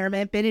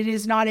requirement, but it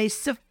is not a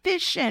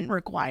sufficient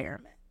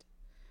requirement.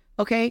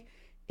 Okay?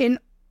 And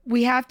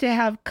we have to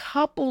have,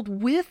 coupled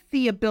with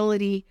the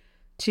ability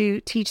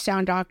to teach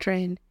sound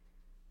doctrine,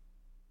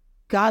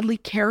 godly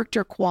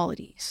character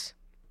qualities.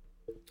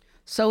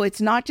 So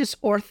it's not just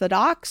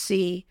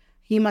orthodoxy,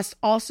 he must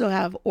also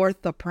have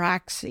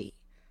orthopraxy.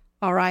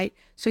 All right?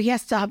 So he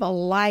has to have a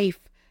life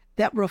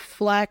that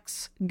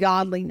reflects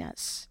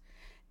godliness.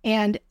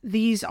 And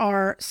these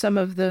are some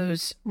of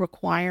those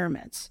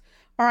requirements.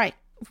 All right,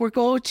 if we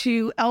go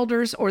to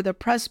elders or the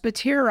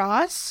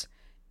presbyteros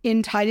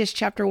in Titus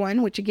chapter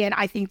 1, which again,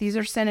 I think these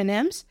are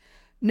synonyms.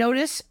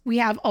 Notice we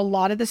have a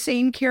lot of the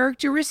same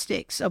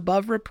characteristics: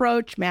 above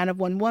reproach, man of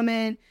one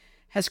woman,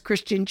 has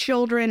Christian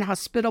children,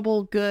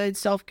 hospitable, good,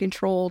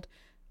 self-controlled,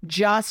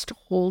 just,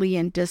 holy,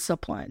 and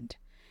disciplined.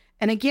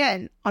 And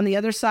again, on the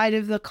other side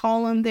of the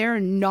column there,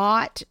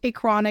 not a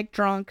chronic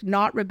drunk,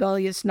 not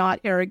rebellious,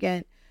 not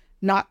arrogant,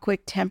 not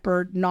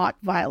quick-tempered, not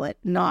violent,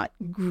 not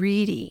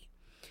greedy.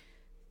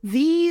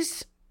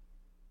 These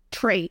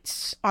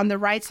traits on the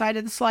right side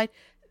of the slide,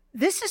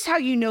 this is how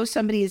you know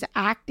somebody is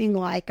acting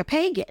like a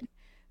pagan,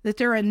 that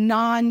they're a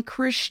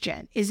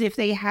non-Christian, is if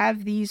they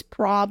have these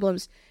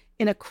problems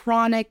in a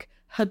chronic,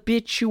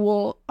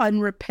 habitual,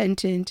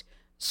 unrepentant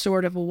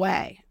sort of a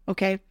way,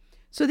 okay?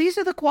 So these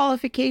are the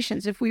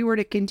qualifications. If we were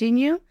to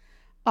continue,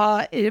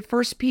 1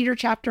 Peter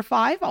chapter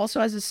 5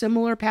 also has a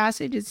similar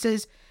passage. It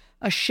says,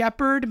 a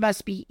shepherd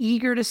must be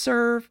eager to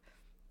serve,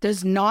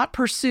 does not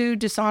pursue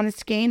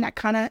dishonest gain. That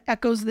kind of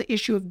echoes the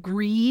issue of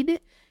greed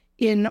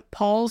in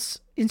Paul's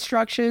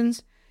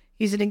instructions.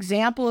 He's an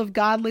example of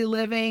godly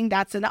living.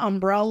 That's an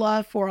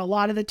umbrella for a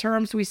lot of the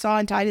terms we saw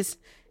in Titus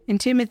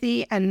and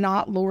Timothy, and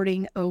not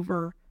lording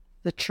over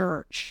the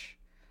church.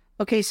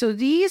 Okay, so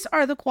these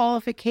are the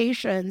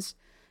qualifications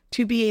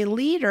to be a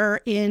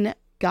leader in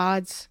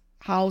God's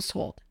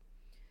household.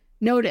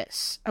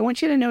 Notice, I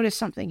want you to notice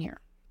something here.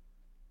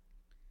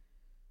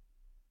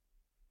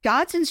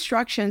 God's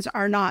instructions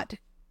are not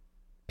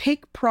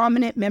pick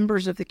prominent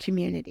members of the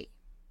community.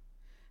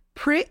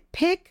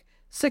 Pick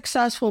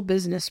successful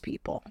business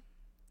people. I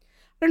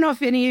don't know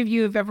if any of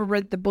you have ever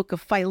read the book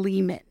of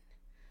Philemon.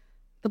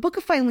 The book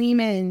of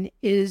Philemon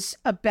is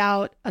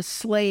about a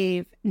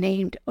slave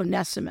named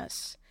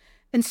Onesimus.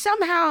 And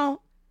somehow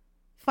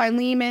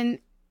Philemon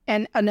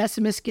and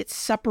Onesimus get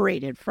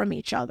separated from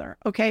each other,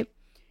 okay?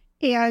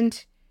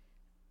 And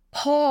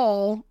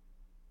Paul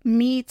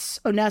meets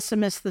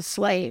Onesimus the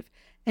slave,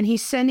 and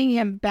he's sending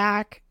him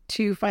back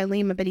to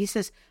Philemon, but he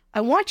says, I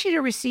want you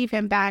to receive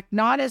him back,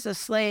 not as a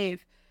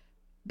slave,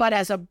 but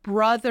as a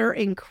brother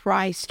in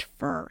Christ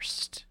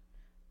first.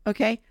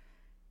 Okay?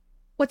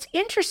 What's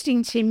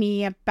interesting to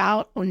me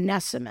about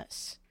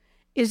Onesimus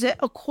is that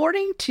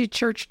according to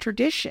church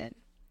tradition,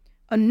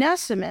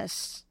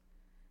 Onesimus,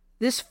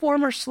 this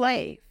former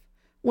slave,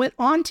 went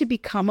on to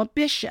become a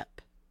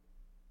bishop.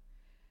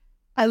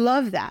 I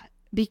love that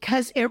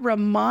because it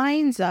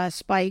reminds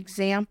us by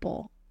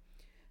example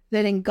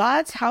that in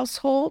God's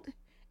household,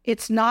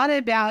 it's not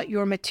about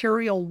your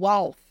material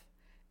wealth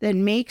that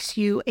makes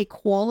you a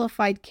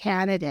qualified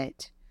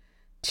candidate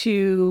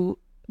to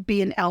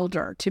be an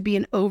elder, to be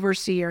an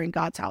overseer in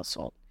God's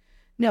household.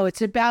 No,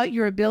 it's about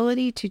your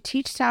ability to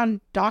teach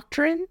sound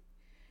doctrine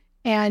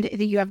and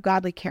that you have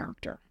godly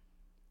character.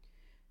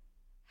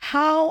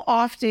 How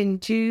often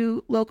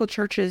do local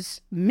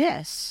churches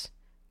miss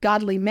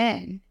godly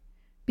men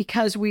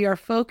because we are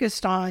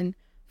focused on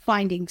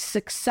finding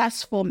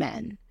successful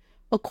men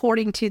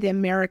according to the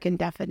American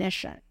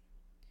definition?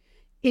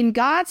 In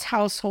God's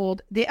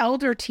household, the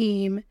elder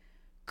team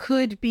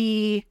could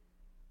be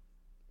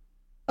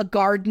a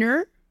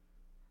gardener,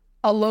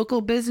 a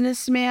local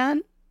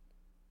businessman,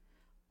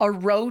 a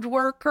road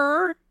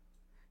worker,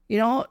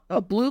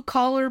 a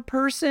blue-collar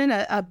person,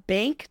 a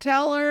bank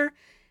teller,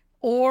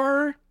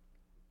 or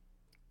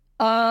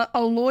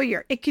a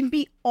lawyer. It can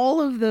be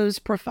all of those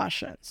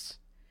professions,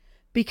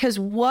 because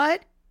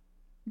what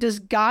does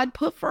God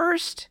put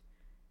first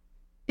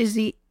is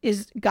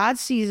God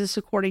sees us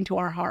according to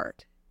our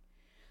heart.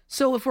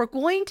 So if we're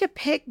going to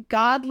pick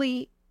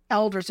godly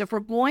elders, if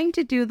we're going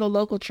to do the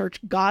local church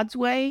God's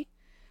way,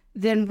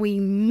 then we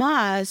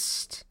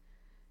must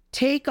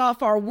take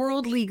off our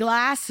worldly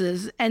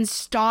glasses and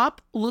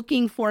stop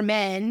looking for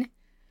men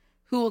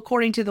who,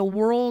 according to the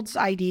world's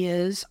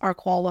ideas, are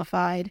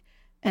qualified,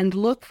 and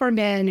look for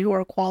men who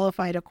are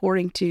qualified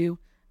according to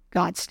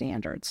God's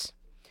standards.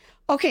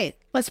 Okay,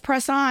 let's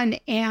press on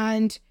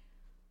and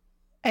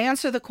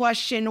answer the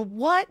question,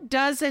 what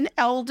does an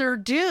elder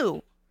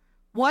do?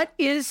 What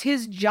is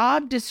his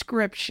job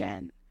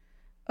description?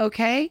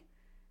 Okay,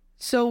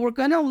 so we're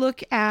going to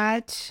look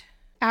at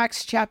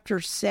Acts chapter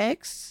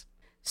 6.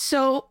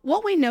 So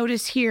what we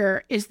notice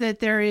here is that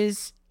there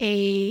is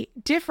a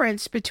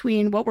difference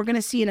between what we're going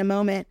to see in a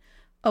moment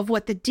of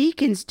what the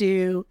deacons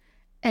do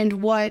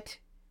and what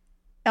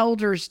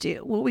elders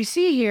do. What we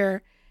see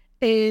here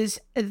is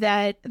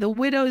that the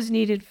widows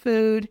needed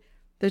food.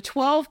 The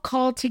 12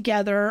 called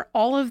together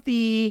all of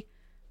the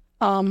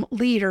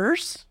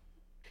leaders.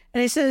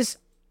 And it says,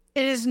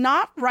 it is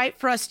not right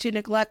for us to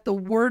neglect the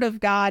word of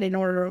God in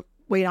order to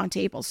wait on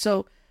tables.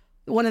 So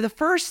one of the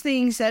first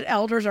things that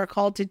elders are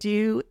called to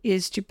do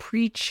is to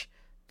preach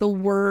the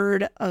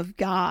word of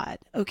God.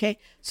 Okay.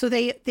 So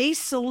they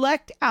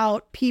select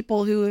out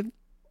people who have,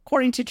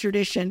 according to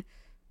tradition,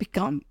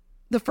 become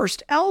the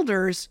first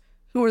elders,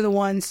 who are the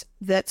ones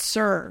that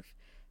serve.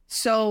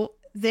 So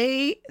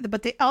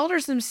but the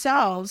elders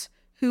themselves,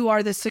 who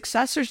are the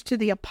successors to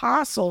the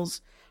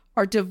apostles,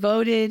 are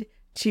devoted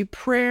to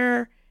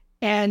prayer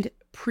and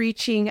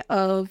preaching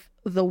of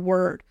the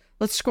word.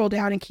 Let's scroll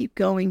down and keep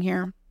going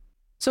here.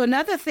 So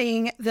another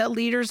thing that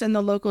leaders in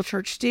the local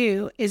church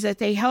do is that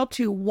they help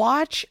to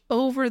watch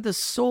over the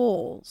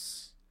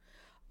souls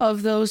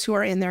of those who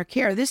are in their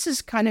care. This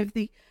is kind of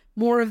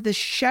more of the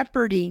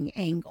shepherding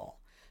angle.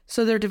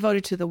 So they're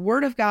devoted to the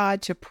word of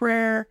God, to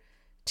prayer,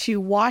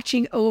 to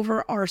watching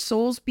over our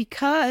souls,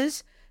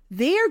 because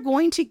they are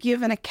going to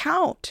give an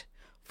account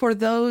for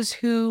those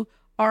who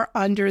are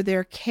under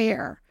their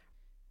care.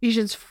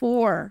 Ephesians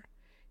 4,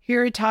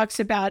 here it talks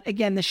about,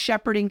 again, the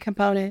shepherding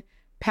component,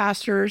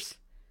 pastors,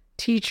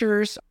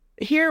 teachers.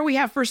 Here we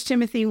have 1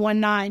 Timothy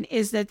 1:9,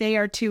 is that they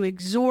are to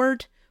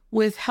exhort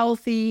with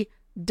healthy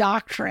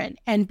doctrine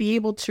and be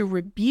able to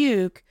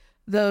rebuke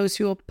those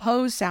who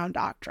oppose sound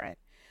doctrine.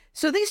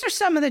 So these are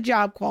some of the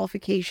job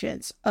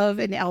qualifications of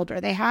an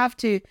elder. They have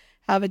to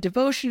have a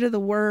devotion to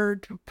the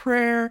word, to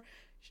prayer,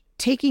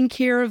 taking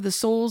care of the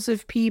souls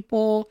of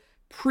people,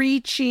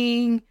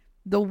 preaching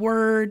the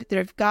word.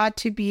 They've got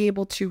to be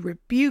able to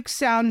rebuke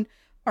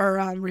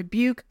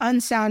rebuke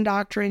unsound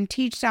doctrine,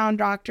 teach sound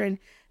doctrine.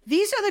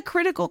 These are the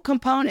critical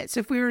components.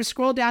 If we were to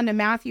scroll down to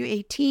Matthew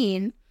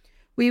 18,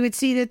 we would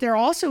see that they're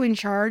also in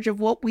charge of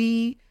what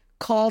we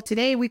call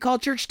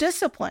church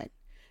discipline.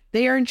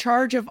 They are in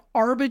charge of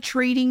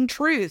arbitrating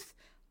truth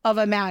of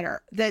a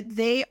matter, that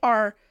they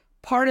are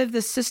part of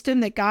the system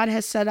that God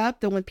has set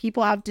up, that when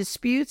people have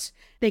disputes,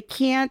 they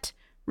can't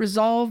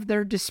resolve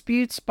their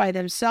disputes by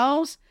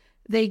themselves.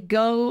 They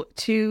go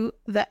to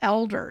the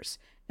elders.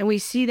 And we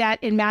see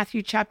that in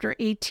Matthew chapter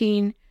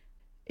 18.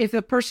 If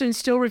a person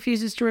still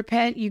refuses to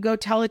repent, you go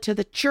tell it to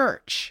the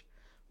church.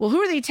 Well, who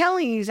are they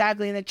telling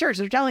exactly in the church?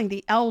 They're telling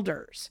the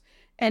elders.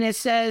 And it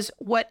says,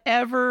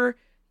 whatever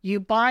you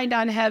bind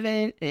on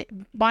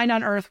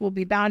earth will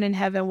be bound in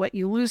heaven. What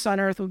you loose on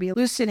earth will be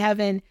loosed in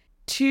heaven.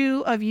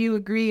 Two of you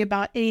agree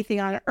about anything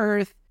on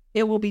earth,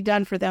 it will be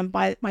done for them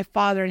by my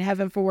Father in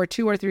heaven. For where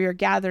 2 or 3 are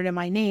gathered in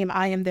my name,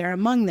 I am there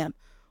among them.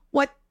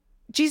 What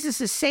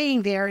Jesus is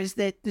saying there is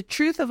that the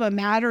truth of a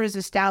matter is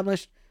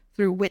established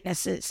through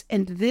witnesses.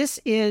 And this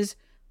is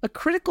a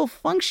critical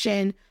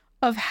function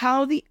of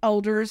how the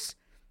elders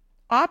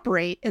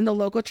operate in the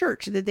local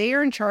church, that they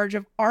are in charge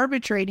of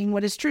arbitrating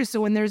what is true.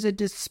 So when there's a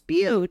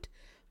dispute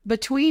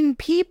between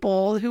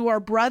people who are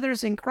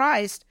brothers in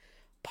Christ,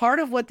 part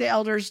of what the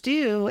elders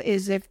do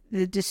is, if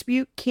the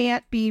dispute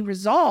can't be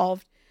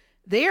resolved,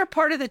 they are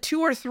part of the 2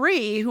 or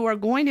 3 who are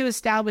going to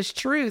establish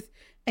truth.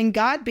 And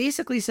God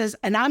basically says,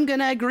 and I'm going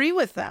to agree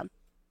with them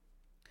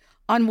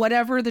on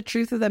whatever the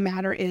truth of the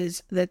matter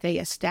is that they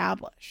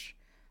establish.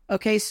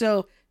 Okay,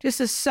 so just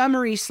a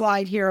summary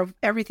slide here of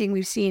everything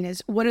we've seen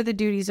is, what are the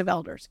duties of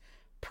elders?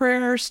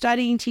 Prayer,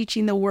 studying,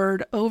 teaching the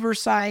word,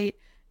 oversight,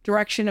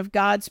 direction of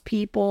God's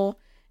people,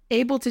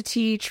 able to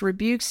teach,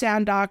 rebuke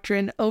sound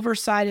doctrine,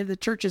 oversight of the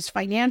church's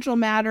financial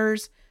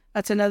matters.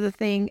 That's another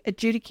thing,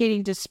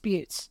 adjudicating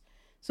disputes.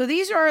 So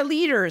these are our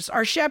leaders,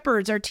 our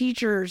shepherds, our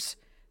teachers.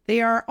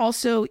 They are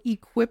also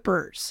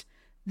equippers.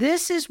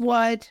 This is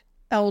what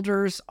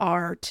elders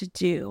are to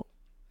do.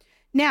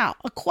 Now,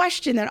 a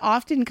question that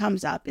often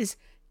comes up is,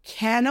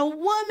 can a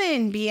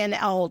woman be an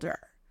elder?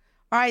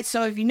 All right,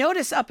 so if you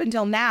notice up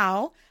until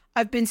now,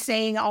 I've been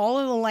saying all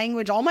of the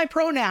language, all my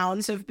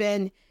pronouns have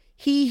been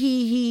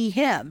he,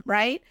 him,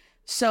 right?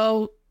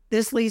 So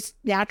this leads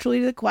naturally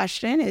to the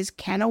question is,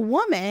 can a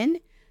woman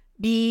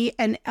be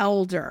an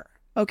elder?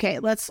 Okay,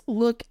 let's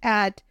look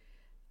at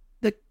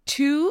the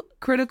two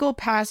critical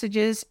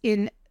passages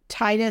in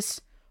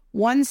Titus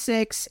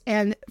 1:6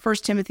 and 1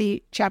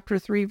 Timothy chapter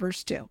 3,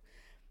 verse 2.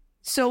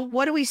 So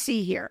what do we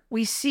see here?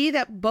 We see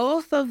that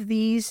both of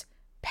these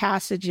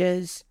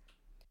passages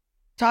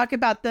talk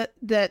about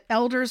the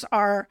elders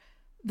are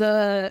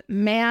the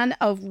man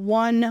of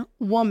one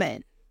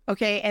woman.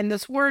 Okay, and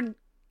this word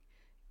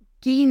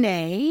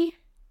gine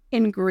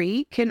in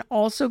Greek can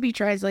also be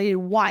translated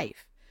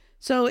wife.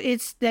 So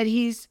it's that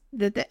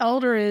the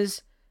elder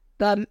is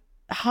the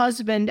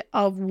husband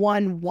of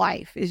one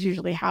wife is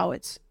usually how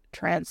it's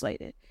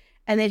translated.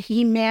 And that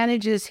he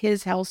manages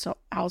his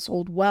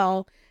household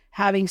well,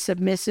 having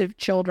submissive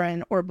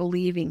children or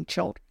believing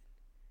children.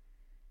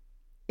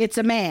 It's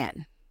a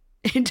man.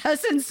 It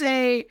doesn't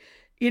say,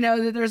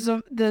 that there's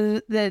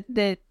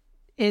that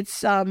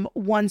it's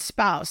one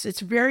spouse.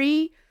 It's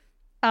very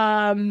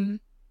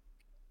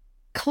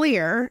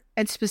clear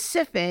and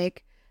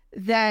specific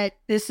that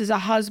this is a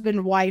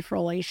husband-wife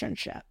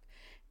relationship.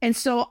 And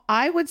so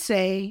I would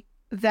say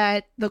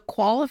that the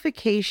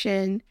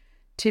qualification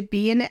to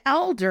be an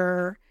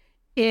elder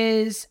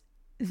is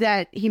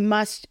that he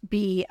must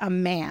be a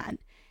man.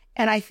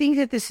 And I think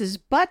that this is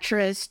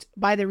buttressed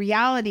by the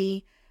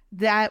reality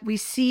that we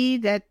see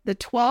that the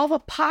 12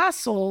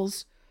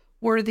 apostles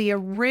were the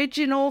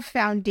original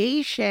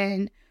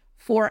foundation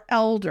for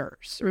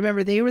elders.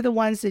 Remember, they were the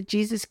ones that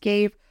Jesus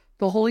gave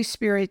the Holy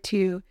Spirit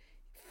to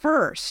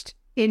first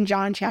in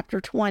John chapter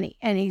 20.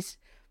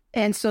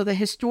 And so the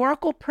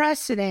historical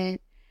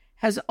precedent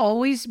has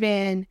always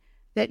been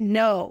that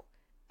no,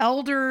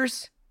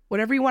 elders,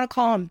 whatever you want to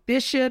call them,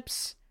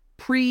 bishops,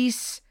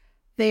 priests,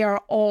 they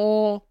are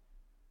all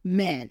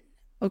men.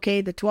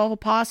 Okay, the 12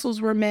 apostles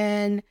were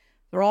men.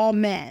 They're all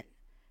men.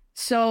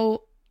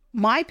 So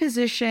my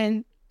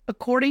position,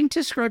 according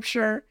to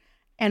scripture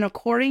and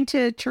according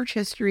to church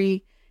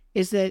history,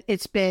 is that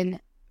it's been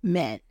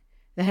men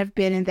that have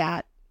been in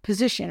that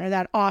position or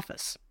that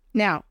office.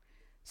 Now,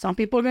 some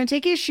people are going to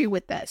take issue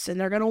with this and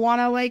they're going to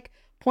want to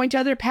point to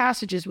other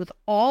passages. With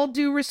all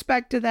due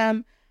respect to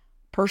them,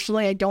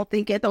 personally, I don't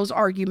think those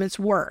arguments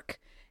work.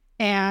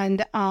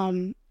 And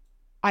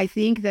I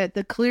think that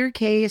the clear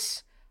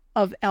case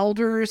of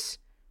elders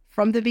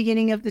from the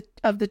beginning of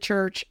the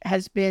church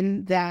has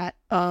been that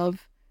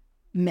of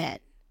men.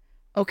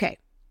 Okay.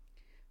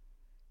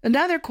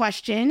 Another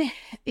question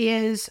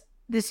is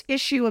this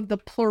issue of the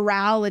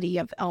plurality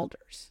of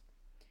elders.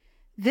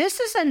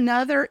 This is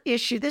another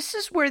issue. This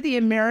is where the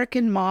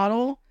American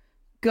model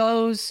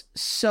goes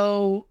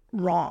so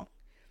wrong.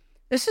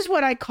 This is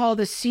what I call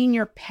the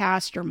senior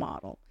pastor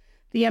model.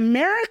 The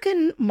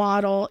American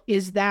model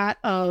is that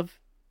of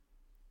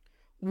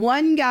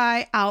one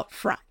guy out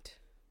front,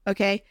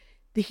 okay?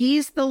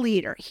 He's the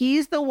leader.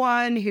 He's the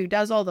one who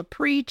does all the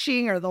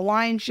preaching or the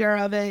lion's share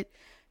of it,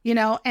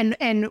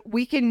 and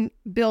we can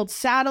build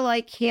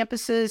satellite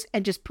campuses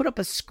and just put up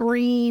a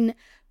screen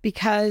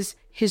because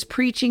his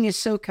preaching is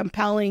so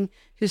compelling.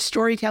 His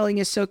storytelling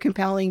is so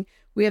compelling.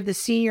 We have the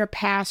senior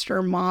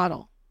pastor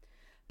model.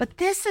 But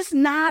this is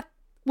not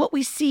what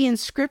we see in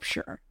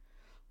Scripture.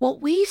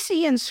 What we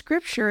see in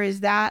Scripture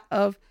is that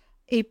of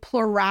a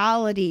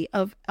plurality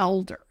of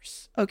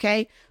elders,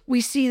 okay?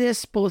 We see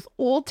this both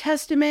Old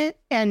Testament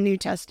and New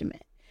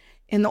Testament.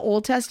 In the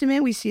Old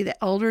Testament, we see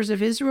the elders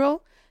of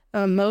Israel.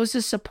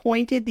 Moses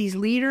appointed these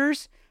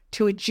leaders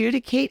to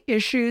adjudicate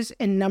issues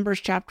in Numbers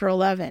chapter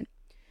 11.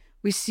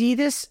 We see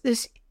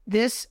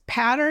this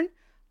pattern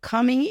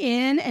coming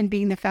in and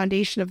being the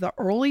foundation of the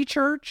early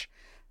church.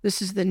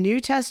 This is the New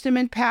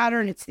Testament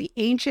pattern. It's the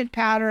ancient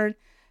pattern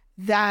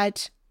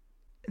that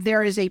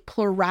there is a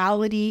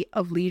plurality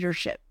of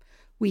leadership.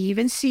 We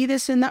even see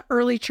this in the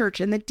early church,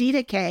 in the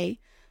Didache,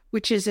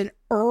 which is an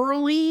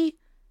early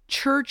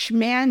church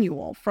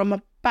manual from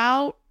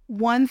about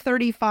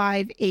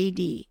 135 AD.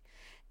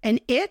 And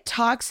it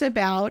talks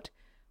about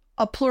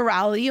a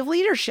plurality of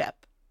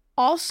leadership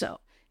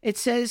also. It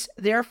says,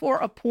 therefore,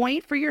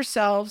 appoint for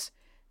yourselves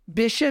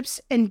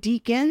bishops and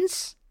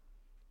deacons,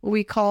 what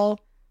we call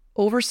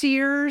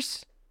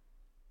overseers.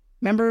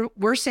 Remember,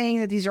 we're saying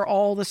that these are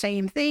all the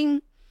same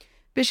thing.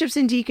 Bishops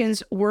and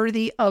deacons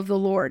worthy of the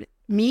Lord.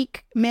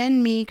 Meek,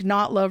 men meek,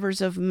 not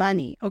lovers of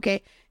money.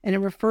 Okay. And it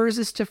refers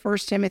us to 1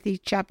 Timothy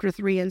chapter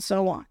 3 and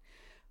so on.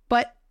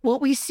 But what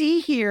we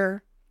see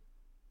here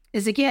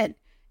is, again,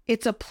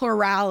 it's a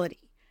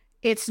plurality.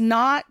 It's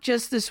not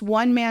just this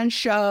one-man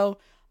show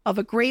of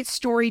a great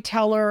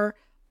storyteller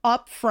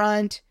up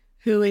front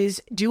who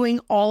is doing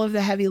all of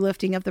the heavy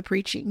lifting of the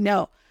preaching.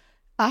 No,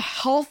 a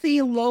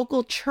healthy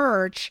local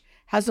church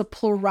has a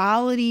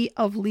plurality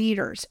of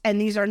leaders.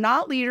 And these are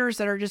not leaders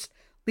that are just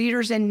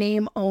leaders in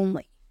name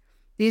only.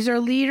 These are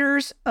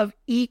leaders of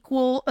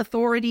equal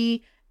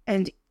authority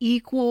and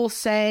equal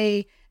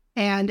say,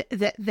 and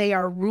that they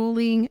are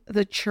ruling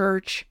the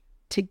church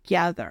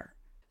together.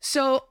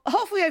 So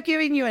hopefully I've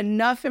given you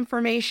enough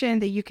information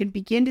that you can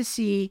begin to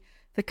see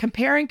the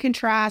compare and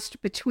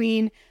contrast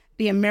between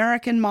the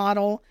American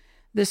model,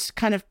 this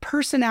kind of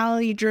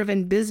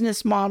personality-driven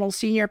business model,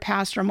 senior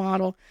pastor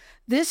model.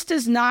 This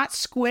does not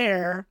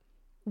square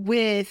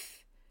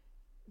with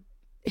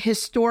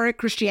historic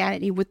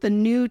Christianity, with the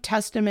New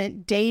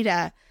Testament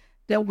data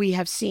that we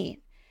have seen.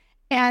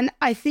 And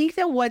I think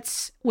that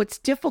what's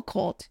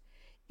difficult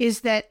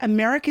is that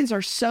Americans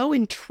are so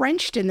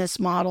entrenched in this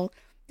model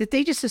that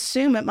they just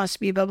assume it must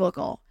be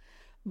biblical.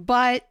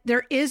 But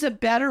there is a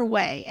better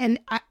way. And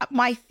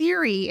my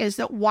theory is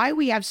that why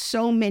we have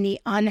so many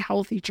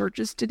unhealthy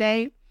churches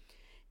today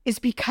is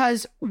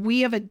because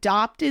we have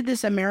adopted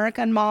this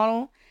American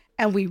model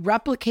and we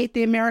replicate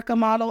the American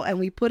model and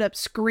we put up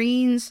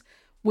screens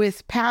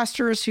with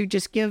pastors who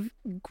just give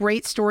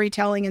great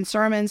storytelling and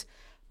sermons,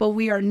 but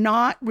we are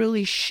not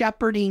really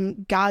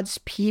shepherding God's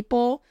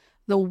people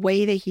the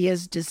way that he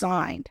has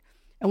designed.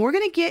 And we're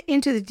going to get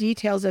into the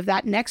details of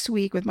that next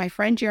week with my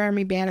friend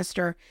Jeremy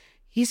Bannister.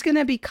 He's going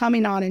to be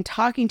coming on and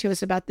talking to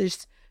us about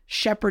this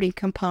shepherding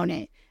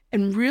component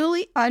and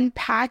really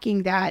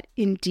unpacking that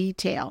in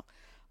detail.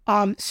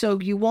 So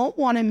you won't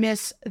want to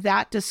miss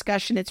that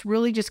discussion. It's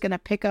really just going to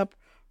pick up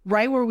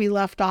right where we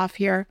left off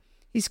here.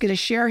 He's going to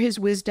share his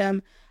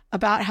wisdom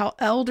about how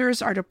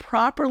elders are to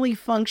properly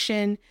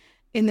function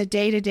in the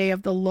day-to-day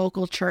of the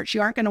local church.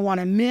 You aren't going to want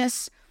to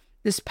miss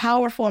this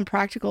powerful and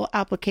practical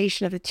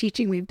application of the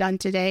teaching we've done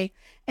today.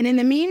 And in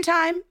the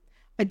meantime,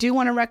 I do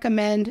want to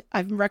recommend,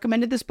 I've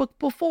recommended this book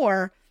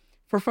before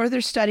for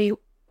further study.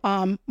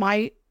 One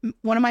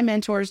of my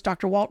mentors,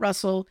 Dr. Walt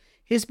Russell,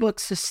 his book,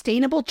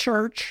 Sustainable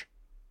Church.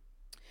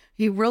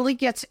 He really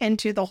gets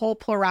into the whole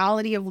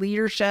plurality of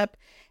leadership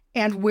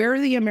and where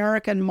the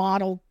American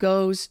model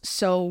goes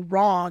so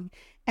wrong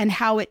and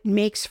how it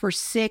makes for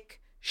sick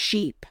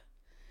sheep.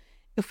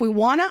 If we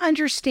want to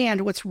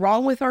understand what's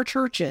wrong with our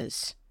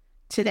churches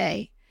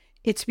today,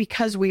 it's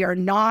because we are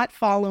not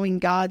following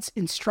God's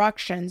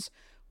instructions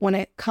when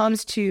it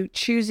comes to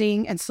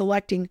choosing and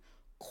selecting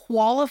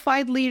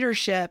qualified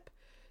leadership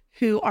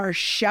who are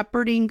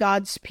shepherding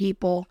God's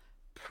people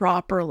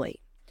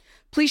properly.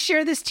 Please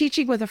share this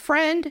teaching with a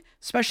friend,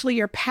 especially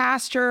your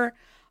pastor.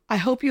 I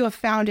hope you have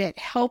found it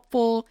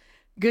helpful.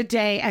 Good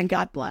day and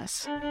God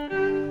bless.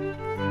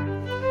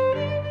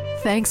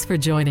 Thanks for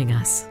joining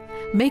us.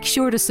 Make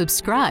sure to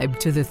subscribe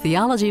to the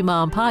Theology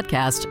Mom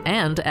podcast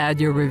and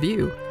add your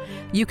review.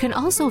 You can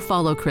also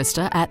follow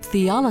Krista at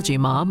Theology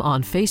Mom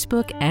on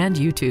Facebook and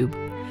YouTube.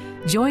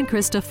 Join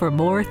Krista for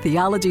more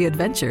theology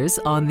adventures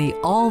on the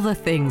All the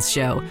Things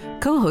show,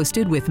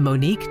 co-hosted with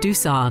Monique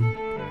Duson.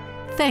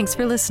 Thanks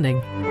for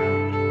listening.